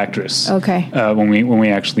notable actress. Okay. When we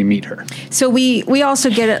actually meet her. So we also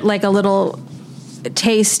get like a little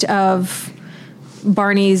taste of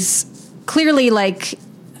Barney's clearly, like,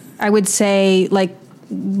 I would say, like,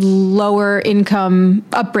 lower income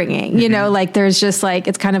upbringing, you know, like there's just like,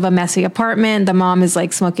 it's kind of a messy apartment. The mom is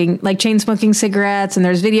like smoking, like chain smoking cigarettes, and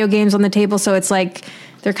there's video games on the table. So it's like,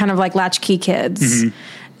 they're kind of like latchkey kids.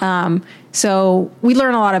 So we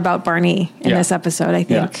learn a lot about Barney in this episode, I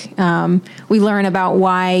think. We learn about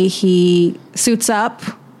why he suits up,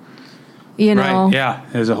 you know. Right. Yeah.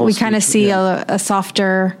 There's a whole we kind of see a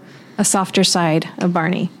softer side of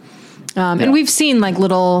Barney. And we've seen like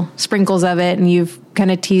little sprinkles of it, and you've kind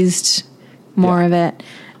of teased more of it.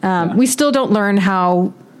 We still don't learn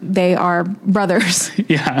how they are brothers.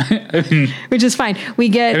 Which is fine. We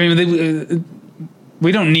get. I mean,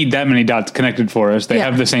 we don't need that many dots connected for us. They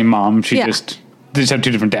have the same mom. They just have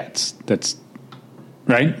two different dads. That's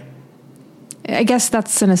right. I guess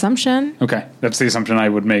that's an assumption. Okay, that's the assumption I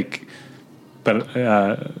would make. But,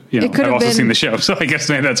 I've also seen the show, so I guess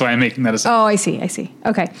maybe that's why I'm making that assumption. Oh, I see.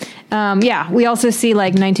 Okay. We also see,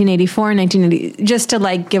 like, 1984, 1980, just to,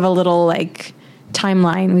 like, give a little, like,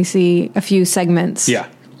 timeline. We see a few segments.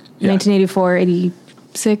 1984,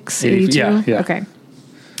 86, 82? Yeah. Okay.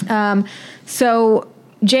 So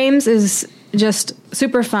James is just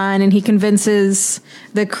super fun, and he convinces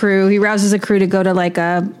the crew, he rouses the crew to go to, like,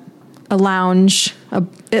 a lounge.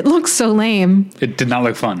 It looks so lame. It did not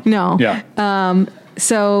look fun. No. Yeah.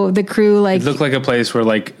 So the crew, like, it looked like a place where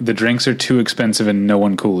like the drinks are too expensive and no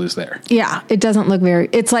one cool is there. Yeah. It doesn't look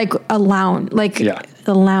it's like a lounge, like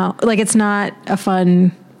a lounge, like it's not a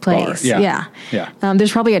fun place. Bar. Yeah.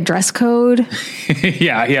 There's probably a dress code.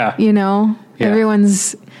 Yeah. You know,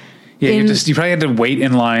 everyone's. You probably had to wait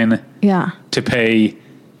in line. Yeah. To pay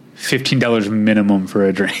 $15 minimum for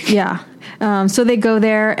a drink. Yeah. So they go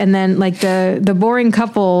there, and then like the boring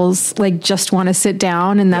couples like just want to sit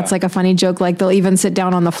down, and that's like a funny joke. Like they'll even sit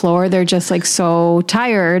down on the floor. They're just like so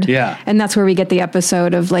tired. Yeah. And that's where we get the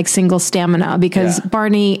episode of like single stamina, because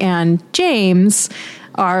Barney and James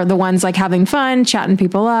are the ones like having fun, chatting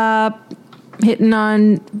people up, hitting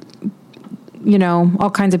on, all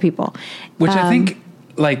kinds of people. Which I think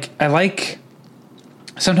I like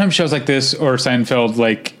sometimes shows like this or Seinfeld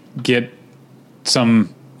like get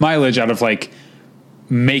some mileage out of like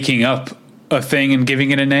making up a thing and giving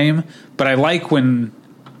it a name, but I like when,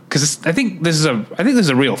 because I think this is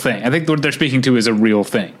a real thing. I think what they're speaking to is a real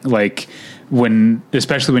thing. Like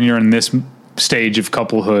especially when you're in this stage of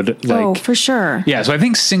couplehood. Like, for sure. Yeah, so I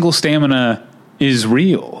think single stamina is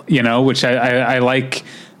real. Which I like.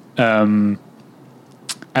 I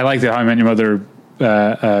like that How I Met Your Mother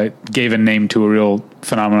gave a name to a real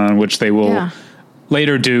phenomenon, which they will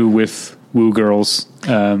later do with Woo Girls.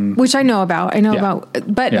 Which I know about.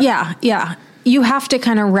 But yeah. You have to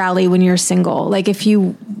kind of rally when you're single. Like if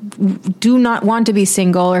you do not want to be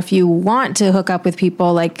single, or if you want to hook up with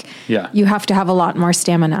people, like you have to have a lot more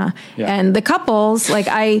stamina. Yeah. And the couples, like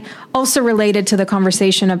I also related to the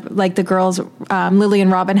conversation of like the girls, Lily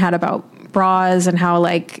and Robin had about bras and how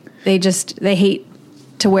like they hate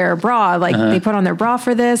to wear a bra. Like they put on their bra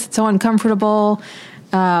for this. It's so uncomfortable.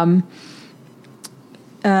 I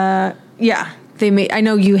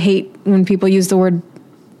know you hate when people use the word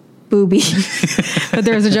booby, but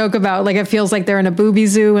there's a joke about like, it feels like they're in a booby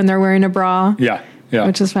zoo and they're wearing a bra. Yeah.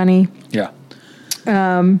 Which is funny. Yeah.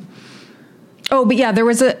 But yeah, there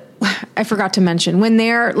was I forgot to mention when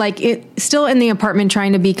they're like still in the apartment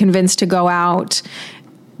trying to be convinced to go out,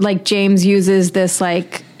 like James uses this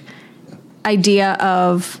like idea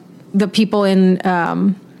of the people in,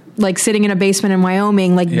 like sitting in a basement in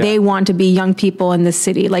Wyoming, like they want to be young people in this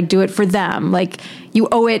city, like do it for them. Like you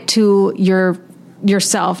owe it to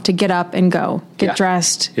yourself to get up and go, get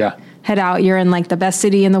dressed, head out. You're in like the best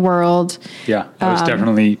city in the world. Yeah. I was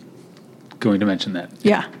definitely going to mention that.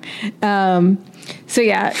 Yeah. So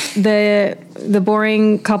yeah, the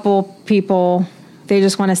boring couple people, they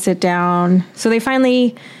just want to sit down. So they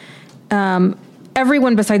finally,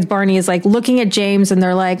 everyone besides Barney is like looking at James and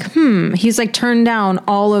they're like, he's like turned down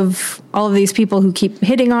all of these people who keep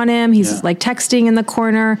hitting on him. He's like texting in the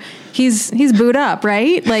corner. He's booed up,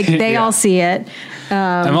 right? Like they all see it.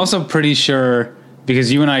 I'm also pretty sure,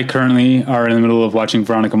 because you and I currently are in the middle of watching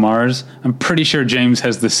Veronica Mars, I'm pretty sure James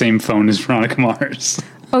has the same phone as Veronica Mars.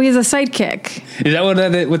 Oh, he's a sidekick. Is that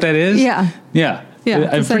what that is? Yeah. Yeah.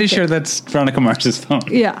 I'm pretty sure that's Veronica Mars's phone.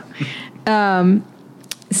 Yeah.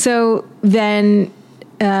 So then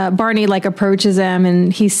Barney like approaches him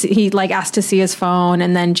and he like asks to see his phone,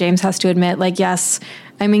 and then James has to admit like, yes,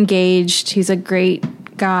 I'm engaged. He's a great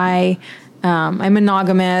guy. I'm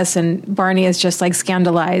monogamous, and Barney is just like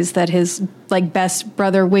scandalized that his like best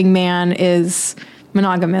brother wingman is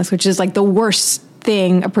monogamous, which is like the worst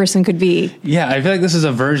thing a person could be. Yeah, I feel like this is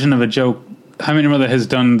a version of a joke. How Many Mother has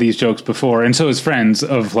done these jokes before, and so has Friends,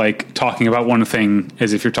 of like talking about one thing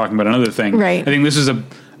as if you're talking about another thing. Right. I think this is a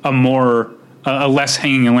less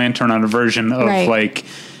hanging a lantern on a version of like,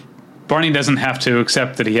 Barney doesn't have to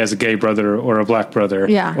accept that he has a gay brother or a black brother,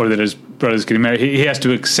 or that his brother's getting married. He has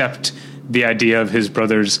to accept the idea of his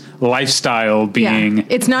brother's lifestyle being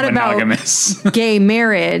it's not monogamous. About gay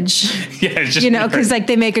marriage. Yeah, it's just, you know, because like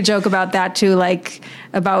they make a joke about that too, like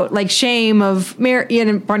about like shame of marriage,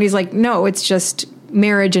 and Barney's like, no, it's just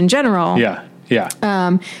marriage in general. Yeah.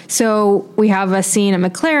 So we have a scene at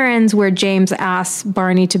McLaren's where James asks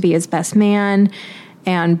Barney to be his best man,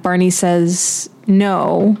 and Barney says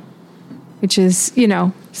no, which is, you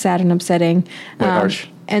know, sad and upsetting. Harsh.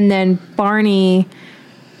 And then Barney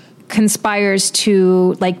conspires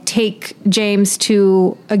to like take James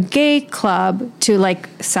to a gay club to like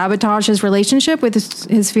sabotage his relationship with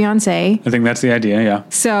his fiance. I think that's the idea. Yeah.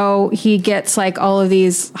 So he gets like all of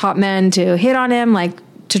these hot men to hit on him, like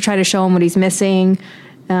to try to show him what he's missing.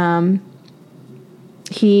 It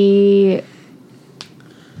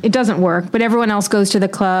doesn't work, but everyone else goes to the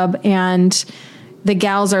club, and the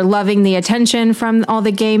gals are loving the attention from all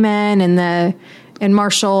the gay men, and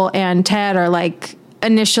Marshall and Ted are like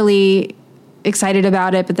initially excited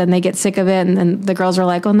about it, but then they get sick of it, and then the girls are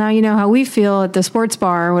like, well, now you know how we feel at the sports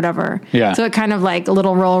bar or whatever. Yeah. So it kind of like a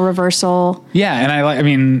little role reversal. Yeah, and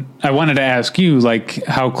I wanted to ask you, like,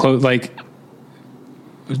 how close, like,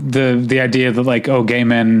 the idea that like, oh, gay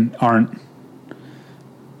men aren't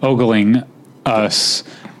ogling us,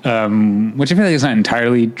 which I feel like is not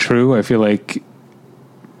entirely true. I feel like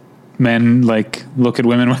men like look at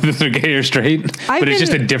women whether they're gay or straight, but it's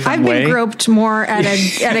just a different way. I've been groped more at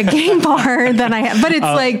a gay bar than I have, but it's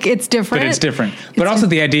like, it's different. But it's different. But also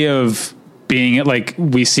the idea of being like,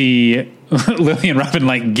 we see Lily and Robin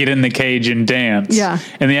like get in the cage and dance. Yeah.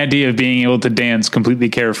 And the idea of being able to dance completely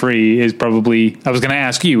carefree is probably, I was going to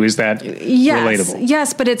ask you, is that relatable?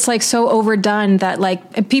 Yes, but it's like so overdone that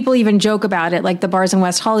like people even joke about it. Like the bars in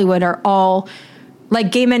West Hollywood are all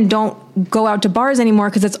like, gay men don't go out to bars anymore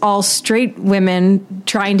because it's all straight women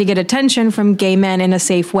trying to get attention from gay men in a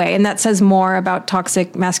safe way. And that says more about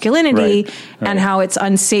toxic masculinity and how it's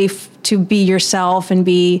unsafe to be yourself and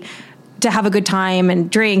to have a good time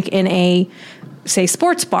and drink in a, say,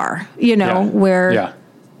 sports bar, you know, where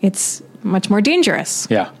it's much more dangerous.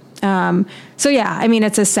 Yeah. So yeah, I mean,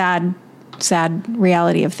 it's a sad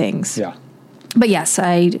reality of things. Yeah. But yes,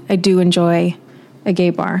 I do enjoy a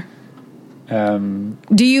gay bar.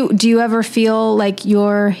 Do you ever feel like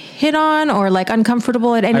you're hit on or like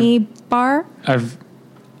uncomfortable at any bar? I've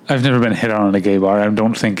never been hit on at a gay bar. I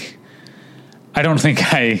don't think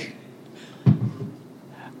I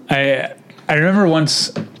remember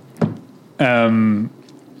once, I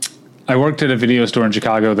worked at a video store in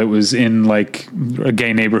Chicago that was in like a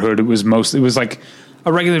gay neighborhood. It was like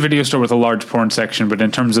a regular video store with a large porn section, but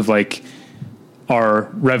in terms of like our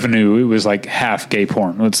revenue, it was like half gay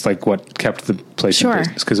porn. It's like what kept the place in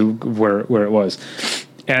business because where it was.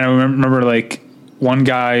 And I remember like one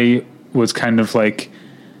guy was kind of like,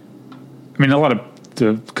 I mean, a lot of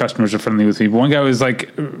the customers are friendly with me, but one guy was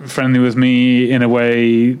like friendly with me in a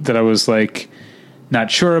way that I was like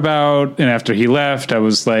not sure about. And after he left, I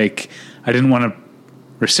was like, I didn't want to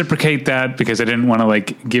reciprocate that because I didn't want to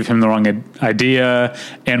like give him the wrong idea.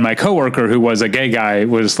 And my coworker, who was a gay guy,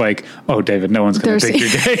 was like, "Oh, David, no one's going to think you're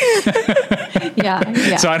gay."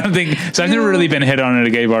 Yeah. So I've never really been hit on at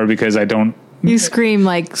a gay bar because I don't. You scream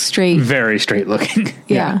like straight, very straight looking.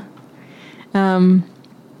 Yeah.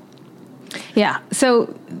 Yeah.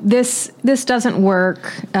 So this doesn't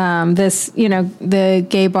work. The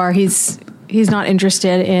gay bar, he's not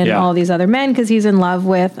interested in all these other men because he's in love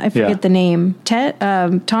with, I forget the name,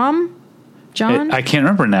 Tom? John? I can't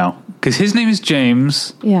remember now because his name is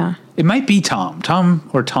James. Yeah. It might be Tom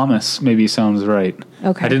or Thomas maybe sounds right.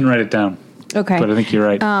 Okay. I didn't write it down. Okay. But I think you're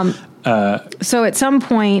right. So at some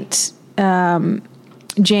point,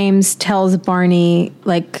 James tells Barney,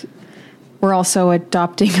 like, we're also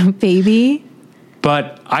adopting a baby.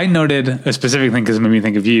 But I noted a specific thing because it made me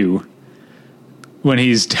think of you. When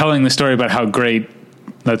he's telling the story about how great,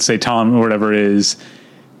 let's say Tom or whatever is,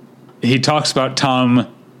 he talks about Tom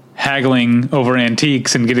haggling over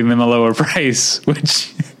antiques and getting them a lower price,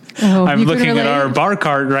 which I'm looking at our bar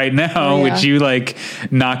cart right now, which you like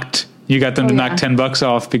knocked. You got them to knock $10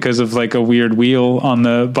 off because of like a weird wheel on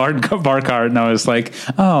the bar cart. And I was like,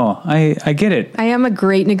 oh, I get it. I am a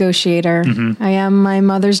great negotiator. Mm-hmm. I am my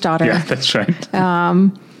mother's daughter. Yeah, that's right.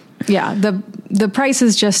 The price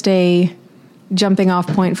is just a jumping off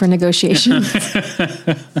point for negotiations.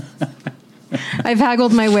 I've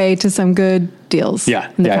haggled my way to some good deals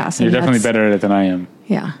in the past. You're definitely better at it than I am.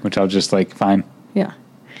 Yeah. Which I'll just like, fine. Yeah.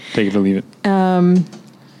 Take it or leave it.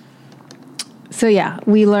 So yeah,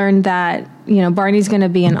 we learned that, Barney's going to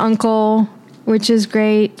be an uncle, which is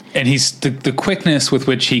great. And he's the quickness with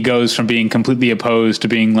which he goes from being completely opposed to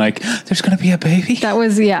being like, there's going to be a baby. That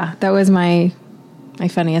was my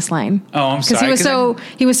funniest line. Oh, I'm sorry.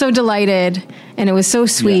 He was so delighted and it was so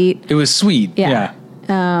sweet. Yeah. It was sweet. Yeah.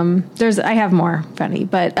 I have more funny,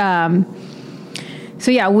 but, then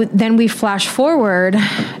we flash forward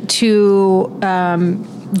to,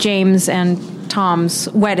 James and Tom's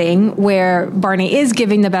wedding where Barney is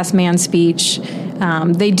giving the best man speech.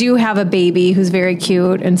 They do have a baby who's very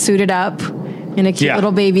cute and suited up in a cute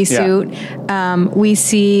little baby suit. We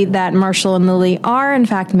see that Marshall and Lily are in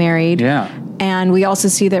fact married. Yeah. And we also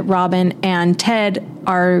see that Robin and Ted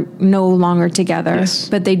are no longer together,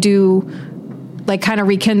 but they do like kind of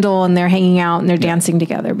rekindle and they're hanging out and they're dancing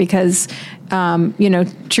together because,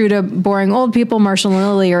 true to boring old people, Marshall and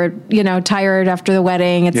Lily are, tired after the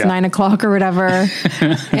wedding. It's 9:00 or whatever.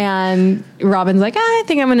 And Robin's like, I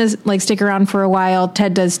think I'm going to like stick around for a while.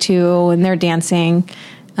 Ted does too. And they're dancing.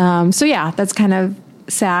 That's kind of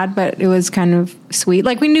sad, but it was kind of sweet.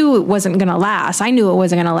 Like we knew it wasn't going to last. I knew it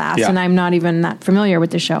wasn't going to last and I'm not even that familiar with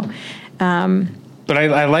the show. But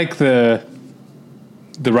I like the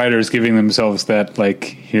writers giving themselves that, like,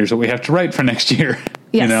 here's what we have to write for next year.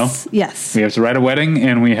 Yes. Yes. We have to write a wedding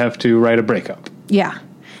and we have to write a breakup. Yeah.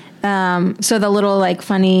 So the little like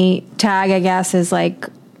funny tag, I guess, is like,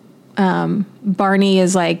 Barney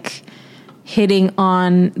is like hitting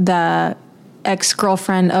on the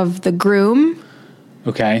ex-girlfriend of the groom.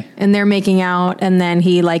 Okay. And they're making out and then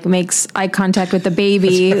he like makes eye contact with the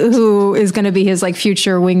baby who is going to be his like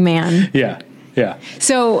future wingman. Yeah. Yeah.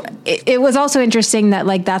 So it was also interesting that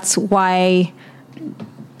like that's why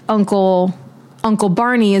Uncle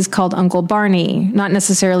Barney is called Uncle Barney, not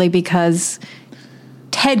necessarily because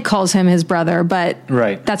Ted calls him his brother, but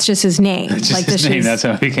that's just his name. That's just his name. That's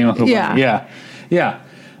how he became Uncle Barney. Yeah.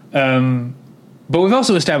 But we've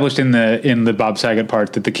also established in the Bob Saget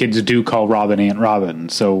part that the kids do call Robin Aunt Robin.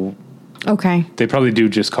 So they probably do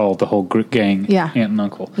just call the whole gang Aunt and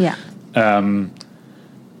Uncle. Yeah.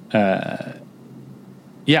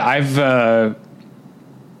 I've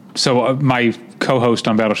my co-host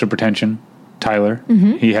on Battleship Retention, Tyler,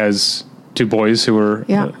 he has two boys who are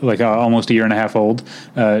almost a year and a half old,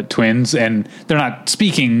 twins, and they're not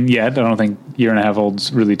speaking yet. I don't think year and a half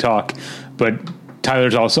olds really talk, but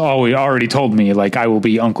Tyler's also already told me like I will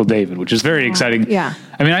be Uncle David, which is very exciting. Yeah.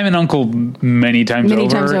 I mean, I'm an uncle many times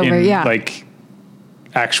over in like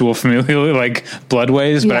actual familial like blood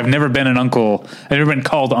ways, but I've never been an uncle. I've never been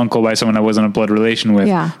called uncle by someone I wasn't a blood relation with.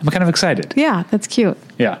 Yeah. I'm kind of excited. Yeah, that's cute.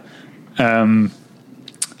 Yeah.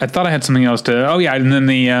 I thought I had something else to, and then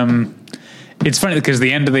it's funny because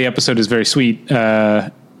the end of the episode is very sweet.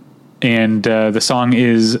 And the song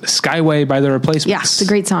is Skyway by The Replacements. Yeah, it's a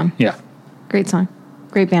great song. Yeah. Great song.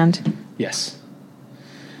 Great band. Yes.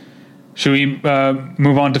 Should we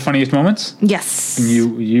move on to funniest moments? Yes. And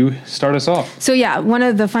you start us off. So one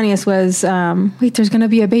of the funniest was, there's going to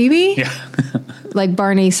be a baby? Yeah. Like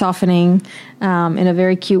Barney softening in a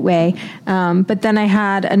very cute way. But then I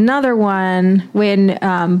had another one when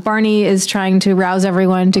Barney is trying to rouse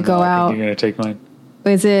everyone to go out. You're going to take mine.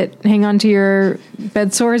 Is it Hang On to Your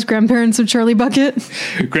Bed Sores, Grandparents of Charlie Bucket?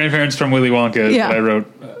 Grandparents from Willy Wonka that I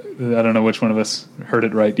wrote. I don't know which one of us heard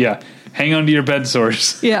it right. Yeah. Hang on to your bed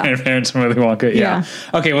sores. Yeah. Grandparents from Willy Wonka. Yeah.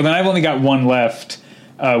 Okay, well then I've only got one left,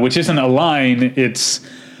 which isn't a line. It's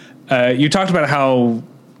you talked about how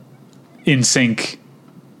in sync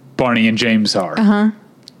Barney and James are. Uh-huh.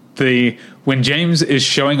 When James is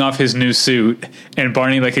showing off his new suit and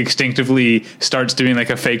Barney like instinctively starts doing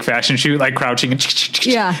like a fake fashion shoot, like crouching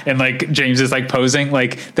and like James is like posing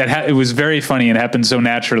like that. It was very funny and happened so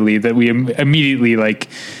naturally that we immediately like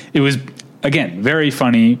it was again, very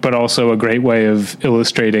funny, but also a great way of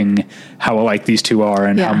illustrating how alike these two are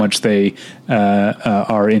and how much they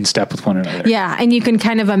are in step with one another. Yeah, and you can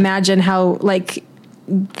kind of imagine how, like,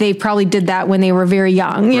 they probably did that when they were very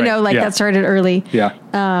young, you know, like that started early. Yeah.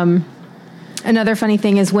 Another funny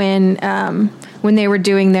thing is when they were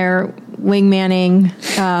doing their wingmanning,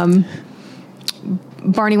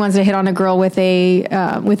 Barney wants to hit on a girl with a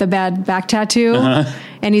bad back tattoo,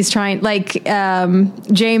 and he's trying, like,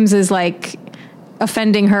 James is like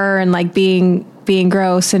offending her and like being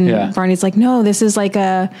gross, and Barney's like, no, this is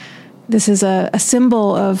a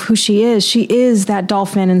symbol of who she is. She is that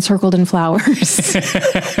dolphin encircled in flowers.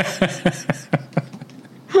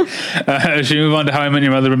 Should we move on to How I Met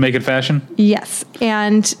Your Mother, but make it fashion? Yes.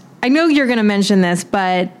 And I know you're going to mention this,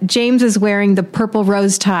 but James is wearing the purple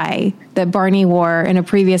rose tie that Barney wore in a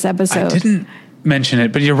previous episode. I didn't mention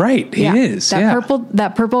it, but you're right. He is.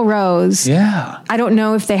 That purple rose. Yeah. I don't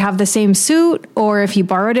know if they have the same suit or if he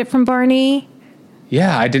borrowed it from Barney.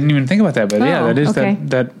 Yeah, I didn't even think about that, but that is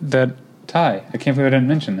that tie. I can't believe I didn't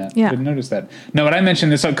mention that. Yeah. I didn't notice that. No, what I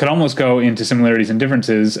mentioned, this could almost go into similarities and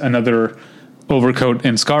differences. Another overcoat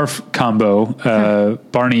and scarf combo.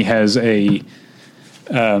 Barney has a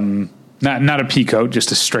not a pea coat,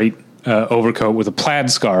 just a straight overcoat with a plaid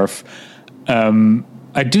scarf.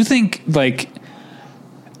 I do think, like,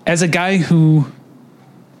 as a guy who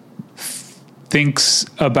thinks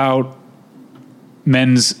about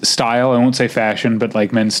men's style, I won't say fashion, but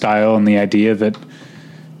like men's style and the idea that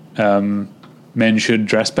men should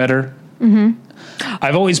dress better. Mm-hmm.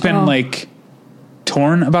 I've always been like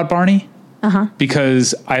torn about Barney.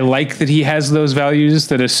 Because I like that he has those values,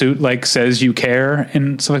 that a suit like says you care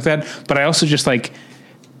and stuff like that. But I also just like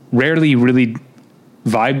rarely really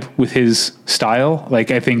vibe with his style. Like,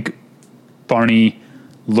 I think Barney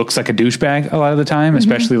looks like a douchebag a lot of the time,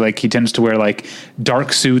 especially like he tends to wear like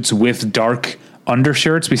dark suits with dark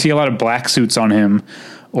undershirts. We see a lot of black suits on him,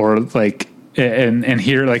 or like, and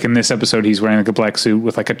here, like in this episode, he's wearing like a black suit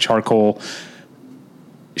with like a charcoal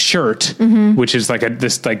shirt, which is like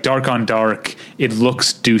this like dark on dark. It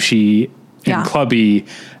looks douchey and clubby.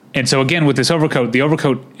 And so again, with this overcoat, the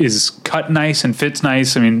overcoat is cut nice and fits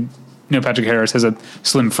nice. I mean, Neil Patrick Harris has a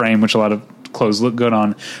slim frame, which a lot of clothes look good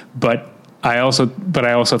on. But I also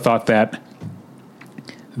thought that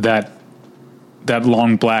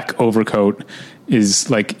long black overcoat is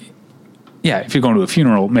like, if you're going to a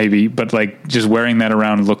funeral, maybe, but like just wearing that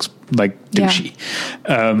around looks like douchey.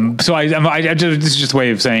 So I just, this is just a way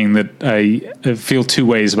of saying that I feel two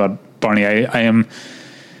ways about Barney. I am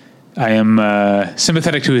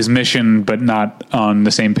sympathetic to his mission, but not on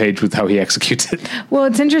the same page with how he executes it. Well,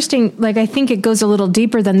 it's interesting. Like, I think it goes a little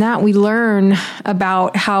deeper than that. We learn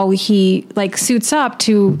about how he like suits up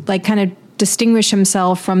to like kind of distinguish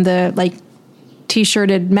himself from the like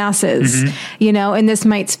t-shirted masses, you know, and this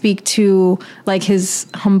might speak to like his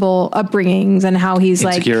humble upbringings and how he's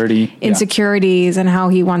insecurities and how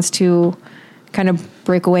he wants to kind of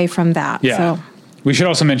break away from that. Yeah. So we should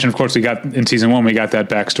also mention, of course, we got in season 1, we got that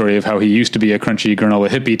backstory of how he used to be a crunchy granola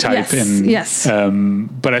hippie type.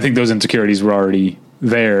 But I think those insecurities were already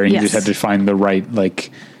there, and you just had to find the right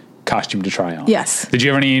like costume to try on. Yes. Did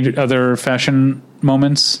you have any other fashion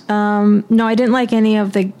moments? No, I didn't like any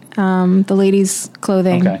of the ladies'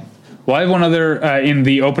 clothing. Okay. Well, I have one other in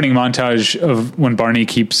the opening montage of when Barney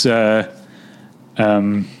keeps busting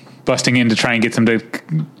in to try and get them to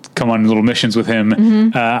come on little missions with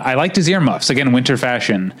him. I liked his earmuffs. Again, winter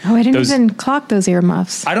fashion. Oh, I didn't even clock those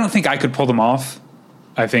earmuffs. I don't think I could pull them off.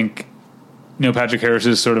 I think Neil Patrick Harris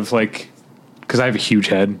is sort of like, because I have a huge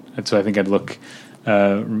head, and so I think I'd look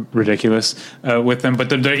ridiculous with them. But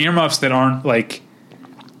the earmuffs that aren't like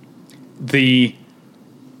the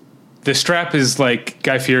strap is like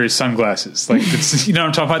Guy Fieri's sunglasses. Like, it's, you know what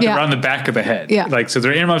I'm talking about? They're on the back of the head. Yeah. Like, so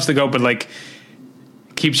they're earmuffs that go, but like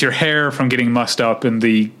keeps your hair from getting mussed up, and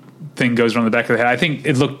the thing goes around the back of the head. I think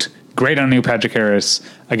it looked great on Neil Patrick Harris.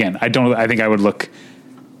 Again, I think I would look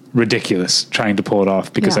ridiculous trying to pull it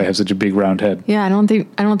off because I have such a big round head. Yeah, I don't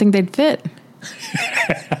think they'd fit.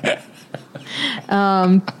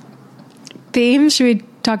 Themes? Should we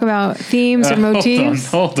talk about themes or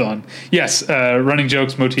motifs? Hold on. Yes, running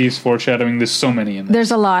jokes, motifs, foreshadowing. There's so many in there.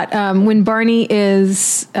 There's a lot. When Barney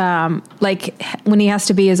is like when he has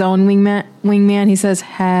to be his own wingman, he says,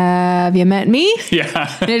 "Have you met me?"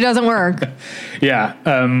 Yeah, and it doesn't work. Yeah.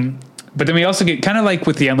 But then we also get kind of like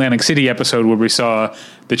with the Atlantic City episode where we saw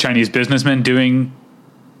the Chinese businessmen doing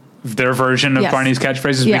their version of Barney's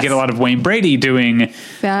catchphrases. We get a lot of Wayne Brady doing,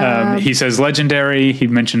 he says legendary, he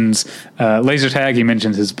mentions laser tag, he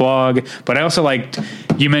mentions his blog, but I also liked,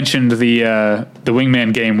 you mentioned the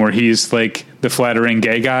wingman game where he's like the flattering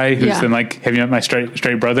gay guy who's been like, have you met my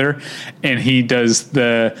straight brother? And he does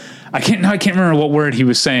I can't remember what word he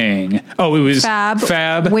was saying. Oh, it was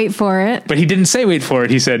fab. Wait for it. But he didn't say wait for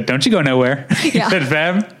it. He said, don't you go nowhere. He said,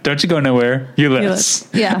 fab, don't you go nowhere. You list.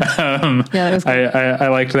 Yeah. That was good. I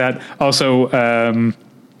liked that. Also,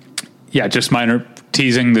 just minor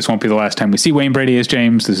teasing. This won't be the last time we see Wayne Brady as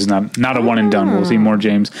James. This is not a one and done. We'll see more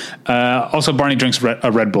James. Also, Barney drinks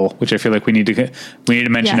a Red Bull, which I feel like we need to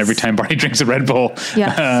mention every time Barney drinks a Red Bull.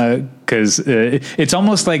 Because it's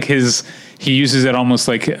almost like he uses it almost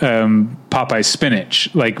like Popeye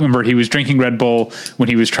spinach. Like, remember, he was drinking Red Bull when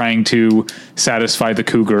he was trying to satisfy the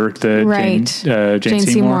cougar, Jane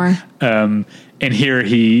Seymour. And here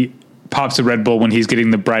he pops a Red Bull when he's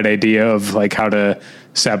getting the bright idea of like how to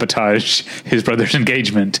sabotage his brother's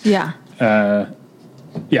engagement. Yeah.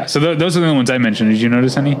 So those are the ones I mentioned. Did you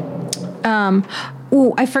notice any?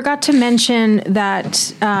 I forgot to mention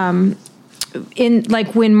that in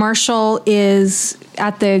like when Marshall is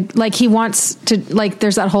at he wants to, like,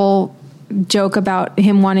 there's that whole joke about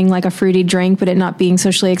him wanting like a fruity drink, but it not being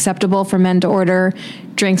socially acceptable for men to order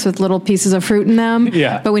drinks with little pieces of fruit in them.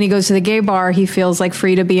 Yeah. But when he goes to the gay bar, he feels like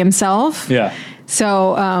free to be himself. Yeah.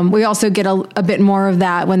 So we also get a bit more of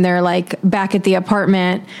that when they're like back at the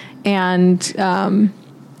apartment, and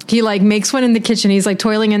he like makes one in the kitchen. He's like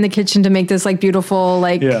toiling in the kitchen to make this like beautiful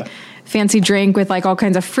fancy drink with like all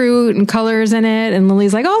kinds of fruit and colors in it. And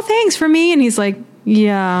Lily's like, "Oh, thanks for me." And he's like,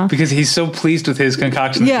 "Yeah," because he's so pleased with his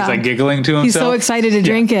concoction. Yeah. He's like giggling to himself. He's so excited to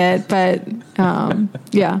drink it, but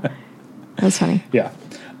that's funny. Yeah.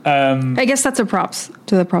 I guess that's props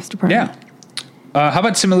to the props department. Yeah. How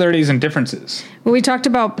about similarities and differences? Well, we talked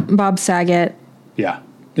about Bob Saget. Yeah.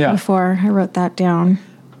 Before I wrote that down.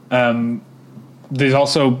 There's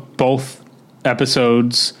also both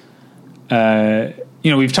episodes.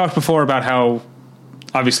 We've talked before about how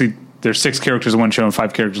obviously there's 6 characters in one show and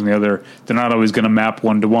 5 characters in the other. They're not always going to map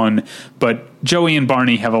 1-to-1, but Joey and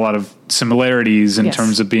Barney have a lot of similarities in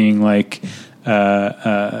terms of being like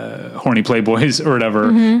horny playboys or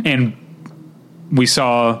whatever. Mm-hmm. And we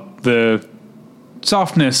saw the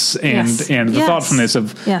softness and the thoughtfulness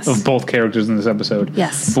of both characters in this episode.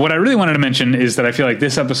 Yes. But what I really wanted to mention is that I feel like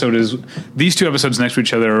these 2 episodes next to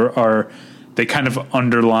each other they kind of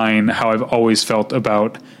underline how I've always felt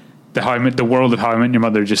about the world of How I Met Your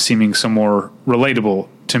Mother just seeming so more relatable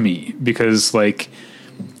to me, because like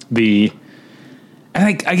I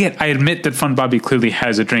admit that Fun Bobby clearly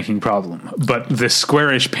has a drinking problem, but the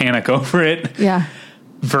squarish panic over it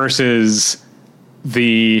versus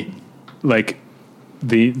the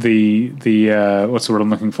what's the word I'm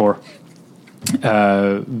looking for?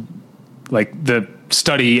 Like the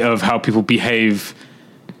study of how people behave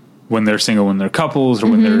when they're single, when they're couples, or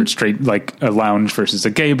when they're straight, like a lounge versus a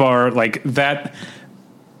gay bar, like that.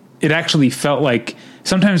 It actually felt like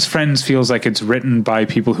sometimes Friends feels like it's written by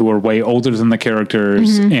people who are way older than the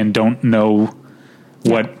characters and don't know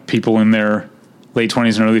what people in their late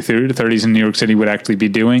 20s and early 30s in New York City would actually be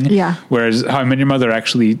doing. Yeah. Whereas How I Met Your Mother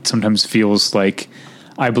actually sometimes feels like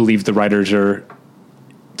I believe the writers are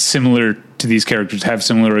similar to these characters, have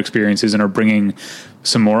similar experiences, and are bringing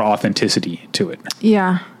some more authenticity to it.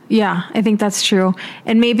 Yeah. Yeah, I think that's true.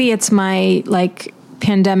 And maybe it's my like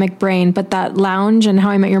pandemic brain, but that lounge and How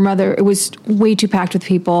I Met Your Mother, it was way too packed with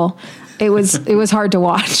people. It was hard to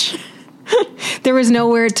watch. There was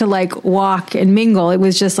nowhere to like walk and mingle. It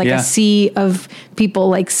was just like a sea of people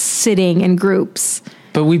like sitting in groups.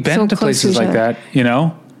 But we've been to places like that, you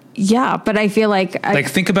know? Yeah, but I feel like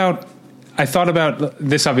I thought about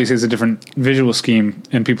this. Obviously, is a different visual scheme,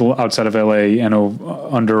 and people outside of LA and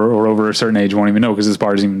under or over a certain age won't even know because this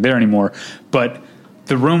bar isn't even there anymore. But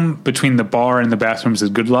the room between the bar and the bathrooms is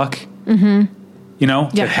Good Luck. Mm-hmm. You know,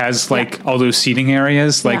 it has like all those seating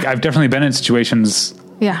areas. Like I've definitely been in situations.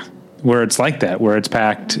 Yeah. Where it's like that, where it's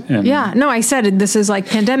packed. And no, I said this is like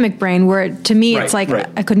pandemic brain. Where to me, it's like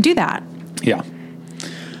I couldn't do that. Yeah.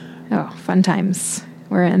 Oh, fun times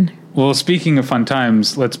we're in. Well, speaking of fun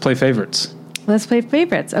times, let's play favorites. Let's play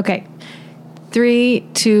favorites. Okay. 3,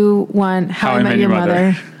 2, 1. How I Met Your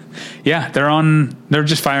Mother. Yeah, they're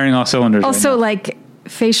just firing all cylinders. Also, like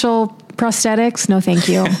facial prosthetics. No, thank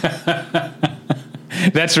you.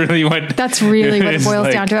 That's really what it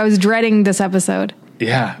boils down to. I was dreading this episode.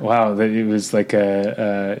 Yeah. Wow. It was like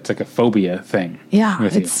it's like a phobia thing. Yeah.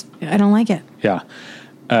 I don't like it. Yeah.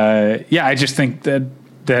 I just think that,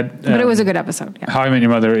 but it was a good episode. Yeah. How I Met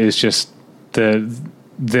Your Mother is just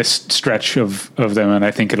this stretch of them, and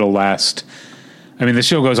I think it'll last. I mean, the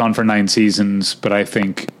show goes on for 9 seasons, but I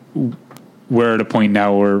think we're at a point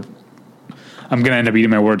now where I'm going to end up eating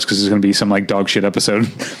my words because there's going to be some like dog shit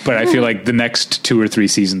episode. But I feel like the next 2 or 3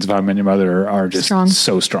 seasons of How I Met Your Mother are just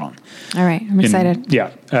so strong. All right. I'm excited.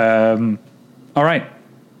 All right.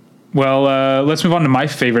 Well, let's move on to my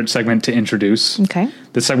favorite segment to introduce. Okay.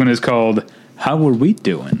 The segment is called How Are We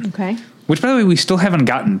Doing? Okay. Which, by the way, we still haven't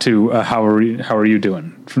gotten to How Are You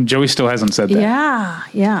Doing? Joey still hasn't said that.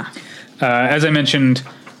 Yeah. As I mentioned,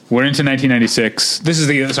 we're into 1996. This is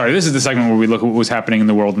the segment where we look at what was happening in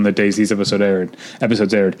the world in the days these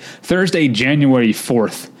episodes aired. Thursday, January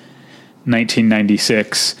 4th,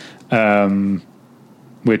 1996,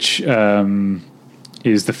 which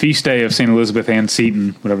is the feast day of St. Elizabeth Ann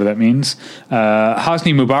Seton, whatever that means.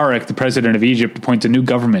 Hosni Mubarak, the president of Egypt, appoints a new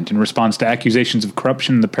government in response to accusations of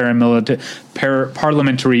corruption in the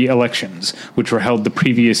parliamentary elections, which were held the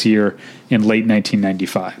previous year in late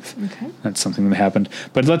 1995. Okay. That's something that happened.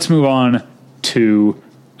 But let's move on to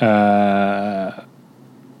what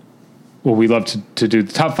we love to do,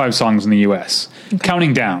 the top 5 songs in the U.S. Okay.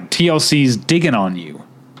 Counting down, TLC's Diggin' on You.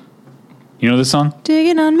 You know this song?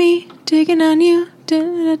 Digging on me, digging on you. Da,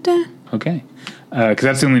 da, da. Okay. Because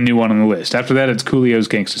that's the only new one on the list. After that, it's Coolio's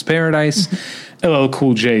Gangsta's Paradise, LL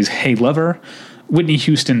Cool J's Hey Lover, Whitney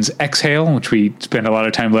Houston's Exhale, which we spent a lot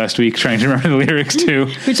of time last week trying to remember the lyrics to.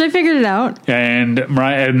 Which I figured it out. And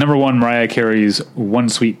number 1, Mariah Carey's One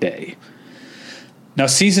Sweet Day. Now,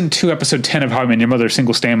 season 2, episode 10 of How I Met Your Mother,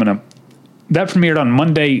 Single Stamina, that premiered on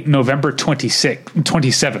Monday, November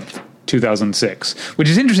 27th, 2006, which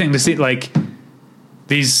is interesting to see, like,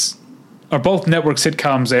 these are both network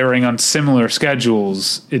sitcoms airing on similar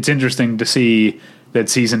schedules. It's interesting to see that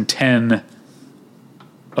season 10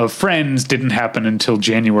 of Friends didn't happen until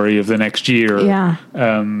January of the next year. Yeah.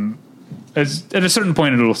 At a certain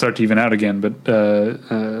point, it'll start to even out again, but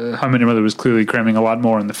How I Met Your Mother was clearly cramming a lot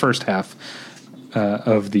more in the first half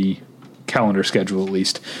of the calendar schedule, at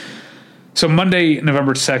least. So Monday,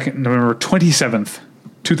 November 27th,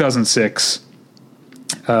 2006,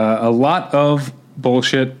 a lot of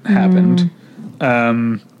bullshit happened.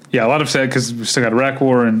 A lot of sad, because we still got Iraq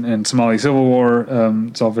War and Somali Civil War.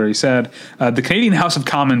 It's all very sad. The Canadian House of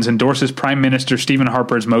Commons endorses Prime Minister Stephen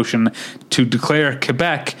Harper's motion to declare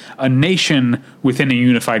Quebec a nation within a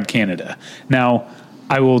unified Canada. Now,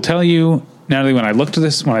 I will tell you, Natalie, when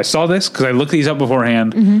I saw this, because I looked these up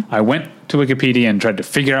beforehand, I went to Wikipedia and tried to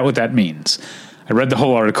figure out what that means. I read the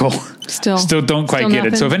whole article. Still don't quite get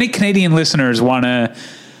it. So if any Canadian listeners want to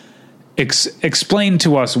explain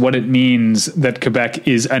to us what it means that Quebec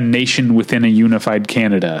is a nation within a unified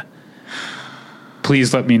Canada,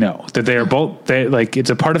 please let me know. That they are both, it's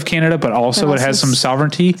a part of Canada, but also it has some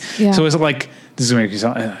sovereignty. Yeah. So is it like, this is making me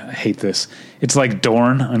sound, I hate this. It's like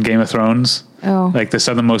Dorne on Game of Thrones. Oh. Like the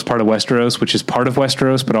southernmost part of Westeros, which is part of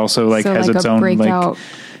Westeros, but also has its own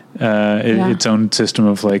its own system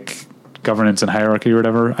of like governance and hierarchy or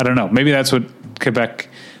whatever. I don't know. Maybe that's what Quebec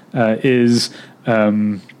is.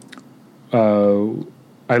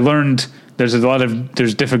 I learned there's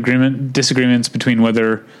disagreements between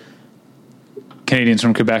whether Canadians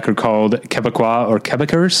from Quebec are called Quebecois or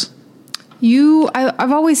Quebecers.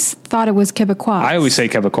 I've always thought it was Quebecois. I always say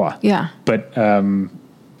Quebecois. Yeah. But I'm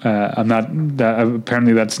not,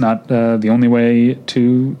 apparently that's not the only way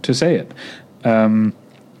to say it.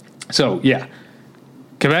 So yeah,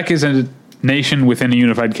 Quebec is a nation within a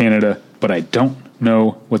unified Canada, but I don't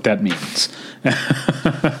know what that means.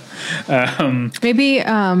 Maybe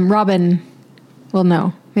Robin will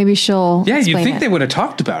know. Maybe she'll. Yeah, you'd think they would have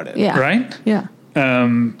talked about it, right? Yeah.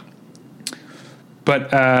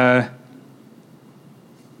 But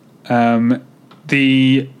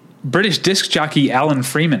the British disc jockey Alan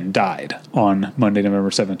Freeman died on Monday,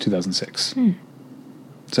 November 7th, 2006.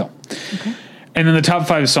 So, okay. And then the top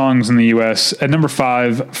 5 songs in the U.S. At number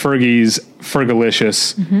 5, Fergie's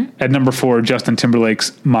Fergalicious. At number 4, Justin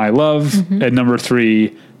Timberlake's My Love. At number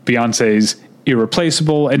 3, Beyonce's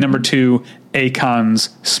Irreplaceable. At number 2,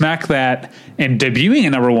 Akon's Smack That. And debuting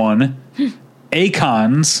at number 1,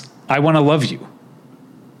 Akon's I Want to Love You.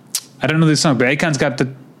 I don't know this song, but Akon's got the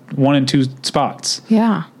 1 and 2 spots.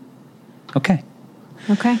 Yeah. Okay.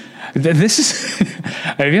 This is,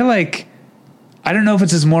 I feel like, I don't know if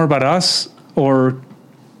it's more about us or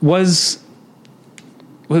was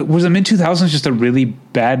the mid 2000s just a really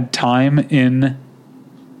bad time in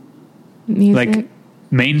music? Like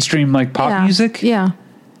mainstream like pop music? Yeah.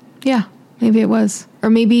 Maybe it was, or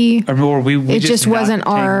maybe we just wasn't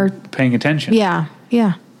paying attention. Yeah.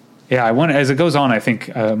 I want, as it goes on, I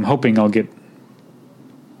think I'm hoping I'll get,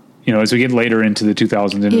 as we get later into the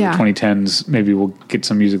 2000s, into the 2010s, maybe we'll get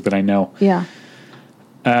some music that I know. Yeah.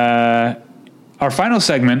 Our final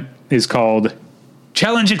segment is called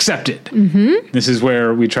challenge accepted. Mm-hmm. This is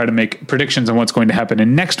where we try to make predictions on what's going to happen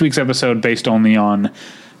in next week's episode based only on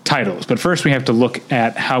titles. But first we have to look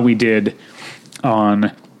at how we did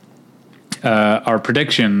on our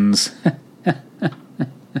predictions.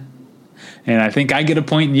 And I think I get a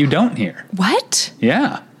point and you don't here. What?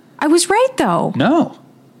 Yeah. I was right, though. No.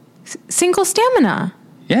 Single stamina.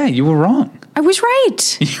 Yeah, you were wrong. I was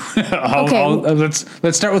right. Okay.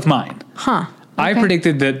 Let's start with mine. Huh. Okay. I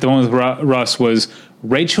predicted that the one with Russ was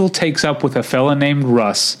Rachel takes up with a fella named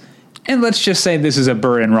Russ, and let's just say this is a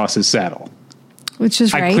burr in Ross's saddle. Which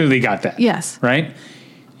is right. I clearly got that. Yes. Right?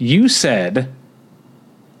 You said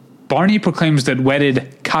Barney proclaims that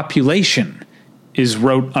wedded copulation is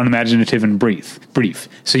rote, unimaginative, and brief.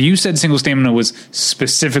 So you said single stamina was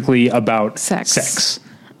specifically about sex.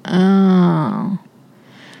 Oh.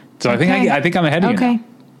 So okay. I think I'm ahead of you. Okay. Now.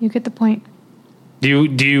 You get the point. Do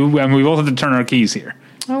you, and we both have to turn our keys here.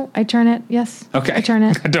 Oh, I turn it. Yes. Okay. I turn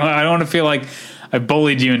it. I don't want to feel like I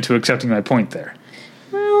bullied you into accepting my point there.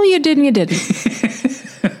 Well, you did and you didn't.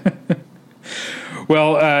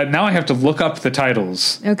 Well, now I have to look up the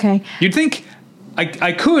titles. Okay. You'd think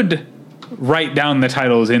I could write down the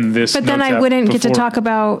titles in this, but then I wouldn't get to talk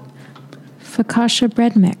about focaccia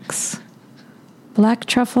bread mix, black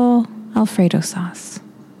truffle Alfredo sauce,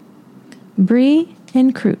 brie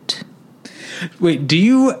and croûte. Wait, do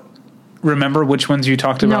you remember which ones you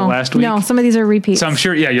talked about last week? No, some of these are repeats. So I'm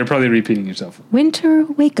sure, yeah, you're probably repeating yourself. Winter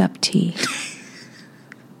wake-up tea.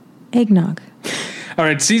 Eggnog. All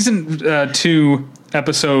right, season 2,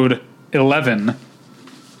 episode 11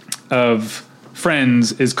 of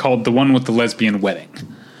Friends is called The One with the Lesbian Wedding.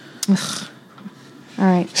 Ugh. All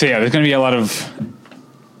right. So yeah, there's going to be a lot of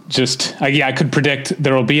I could predict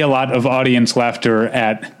there will be a lot of audience laughter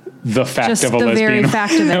at the fact just of a the lesbian very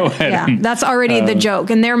fact of it. wedding. Yeah, that's already the joke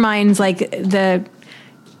in their minds. Like the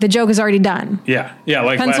joke is already done. Yeah,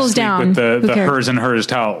 like pencils last down week with the hers and hers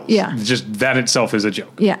towels. Yeah, just that itself is a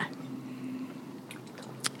joke. Yeah.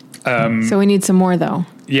 So we need some more though.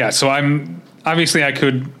 Yeah, so I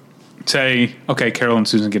could say, okay, Carol and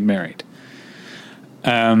Susan get married.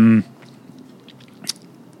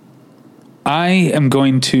 I am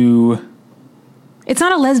going to. It's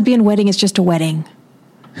not a lesbian wedding. It's just a wedding.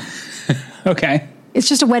 Okay. It's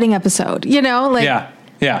just a wedding episode, like.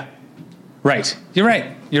 Yeah. Right. You're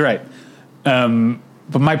right.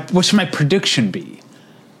 But what should my prediction be?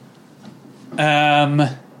 I'm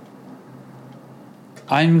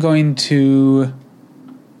going to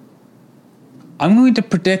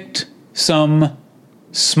predict some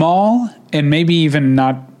small and maybe even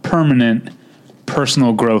not permanent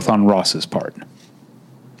personal growth on Ross's part.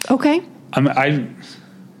 Okay.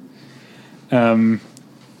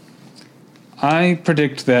 I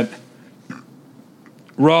predict that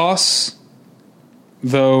Ross,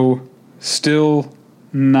 though still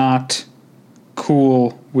not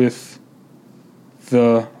cool with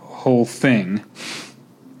the whole thing,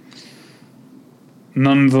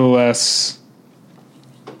 nonetheless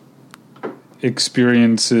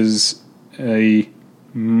experiences a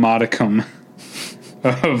modicum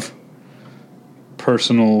of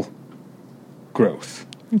personal growth.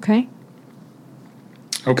 Okay.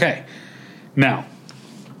 Now,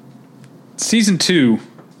 season 2,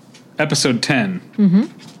 episode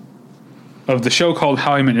 10 of the show called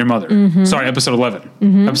How I Met Your Mother. Sorry, episode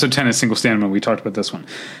 11. Episode 10 is Single Stamina. We talked about this one.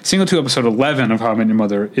 Single 2, episode 11 of How I Met Your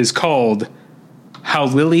Mother is called How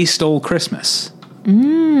Lily Stole Christmas.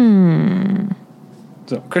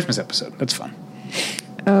 So, Christmas episode. That's fun.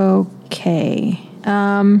 Okay.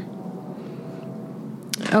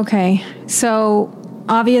 Okay. So,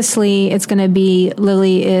 obviously, it's going to be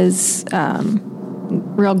Lily is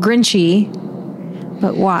real Grinchy,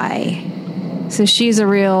 but why? So she's a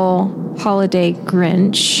real holiday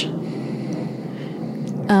Grinch.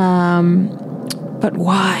 But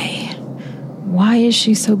why? Why is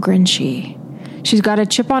she so Grinchy? She's got a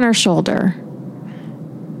chip on her shoulder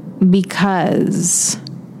because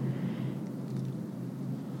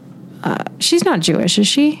she's not Jewish, is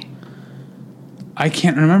she? I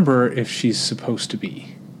can't remember if she's supposed to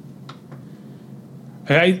be.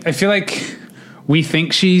 I feel like we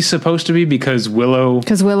think she's supposed to be because Willow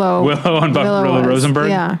and Willow Rosenberg.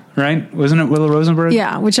 Yeah. Right? Wasn't it Willow Rosenberg?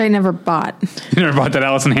 Yeah, which I never bought. You never bought that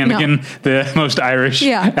Alison Hannigan, the most Irish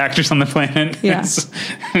actress on the planet, is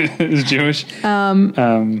Jewish.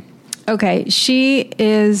 Okay, she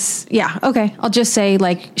is, okay. I'll just say,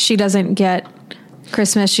 like, she doesn't get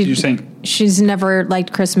Christmas. She's never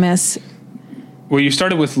liked Christmas. Well, you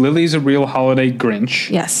started with Lily's a real holiday Grinch.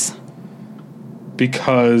 Yes.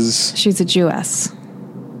 Because she's a Jewess.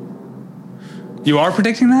 You are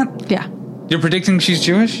predicting that? Yeah. You're predicting she's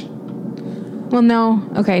Jewish? Well, no.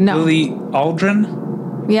 Okay, no. Lily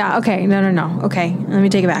Aldrin? Yeah, okay. No. Okay, let me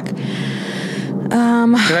take it back.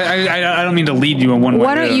 I don't mean to lead you in one way.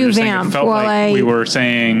 Why don't you vamp? It felt like we were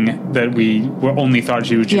saying that we only thought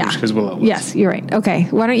she was Jewish because Willow was. Yes, you're right. Okay,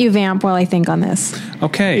 why don't you vamp while I think on this?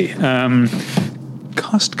 Okay.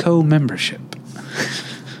 Costco membership.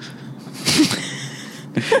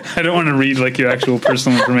 I don't want to read like your actual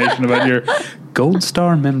personal information about your Gold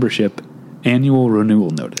Star membership annual renewal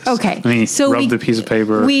notice. Okay. Let me rub the piece of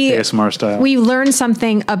paper ASMR style. We learned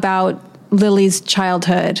something about Lily's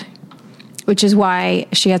childhood, which is why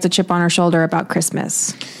she has a chip on her shoulder about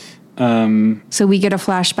Christmas. So we get a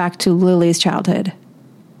flashback to Lily's childhood.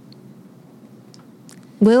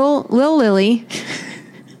 Lil Lily.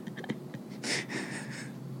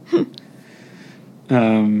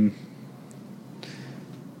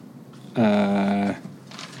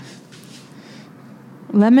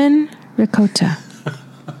 Lemon ricotta,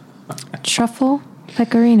 truffle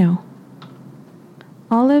pecorino,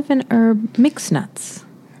 olive and herb mixed nuts.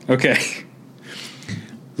 Okay.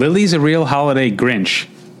 Lily's a real holiday Grinch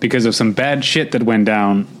because of some bad shit that went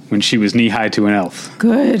down when she was knee-high to an elf.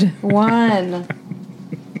 Good one.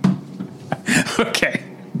 Okay.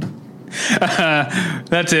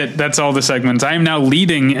 That's it. That's all the segments. I am now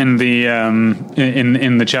leading in the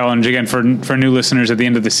in the challenge again for new listeners. At the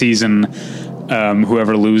end of the season,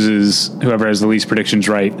 whoever has the least predictions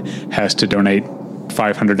right has to donate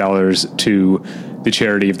 $500 to the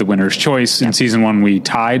charity of the winner's choice. Yep. In season 1, we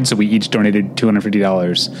tied, so we each donated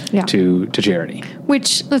 $250 to charity.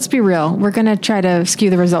 Which, let's be real, we're going to try to skew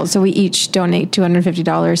the results, so we each donate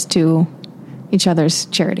 $250 to each other's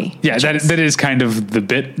charity. Yeah, that is kind of the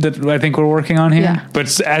bit that I think we're working on here. Yeah.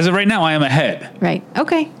 But as of right now, I am ahead. Right.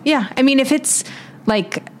 Okay. Yeah. I mean, if it's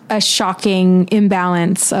like a shocking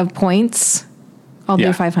imbalance of points, I'll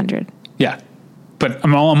do 500. Yeah. But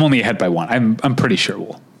I'm only ahead by one. I'm pretty sure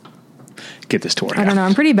we'll get this to work. I don't know.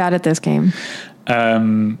 I'm pretty bad at this game.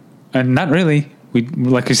 And not really. We,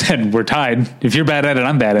 like I said, we're tied. If you're bad at it,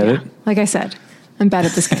 I'm bad at it. Like I said, I'm bad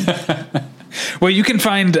at this game. Well, you can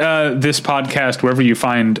find this podcast wherever you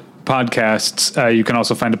find podcasts. You can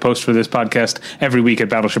also find a post for this podcast every week at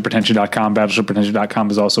battleshippretension.com.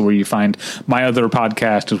 Battleshippretension.com is also where you find my other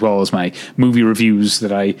podcast as well as my movie reviews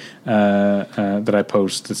that I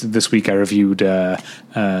post. This week I reviewed the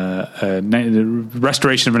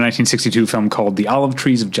restoration of a 1962 film called The Olive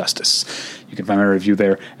Trees of Justice. You can find my review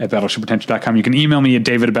there at battleshippretension.com. You can email me at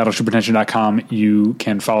david@battleshippretension.com. You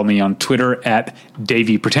can follow me on Twitter at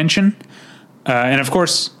davypretension. And of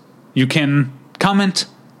course, you can comment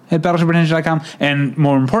at battleshippretension.com. And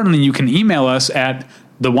more importantly, you can email us at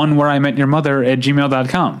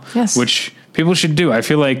theonewhereimmetyourmother@gmail.com. Yes. Which people should do. I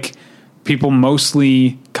feel like people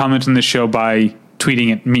mostly comment on this show by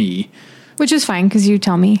tweeting at me. Which is fine, because you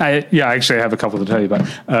tell me. Actually, I have a couple to tell you about.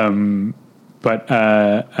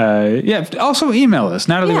 Also email us.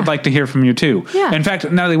 Natalie would like to hear from you too. Yeah. In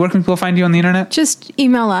fact, Natalie, where can people find you on the internet? Just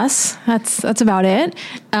email us. That's about it.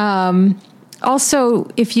 Also,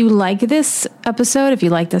 if you like this episode, if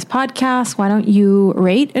you like this podcast, why don't you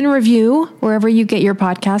rate and review wherever you get your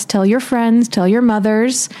podcast? Tell your friends, tell your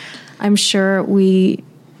mothers. I'm sure we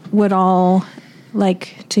would all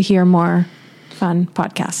like to hear more fun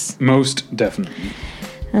podcasts. Most definitely.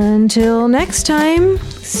 Until next time,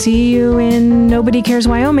 see you in Nobody Cares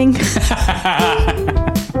Wyoming.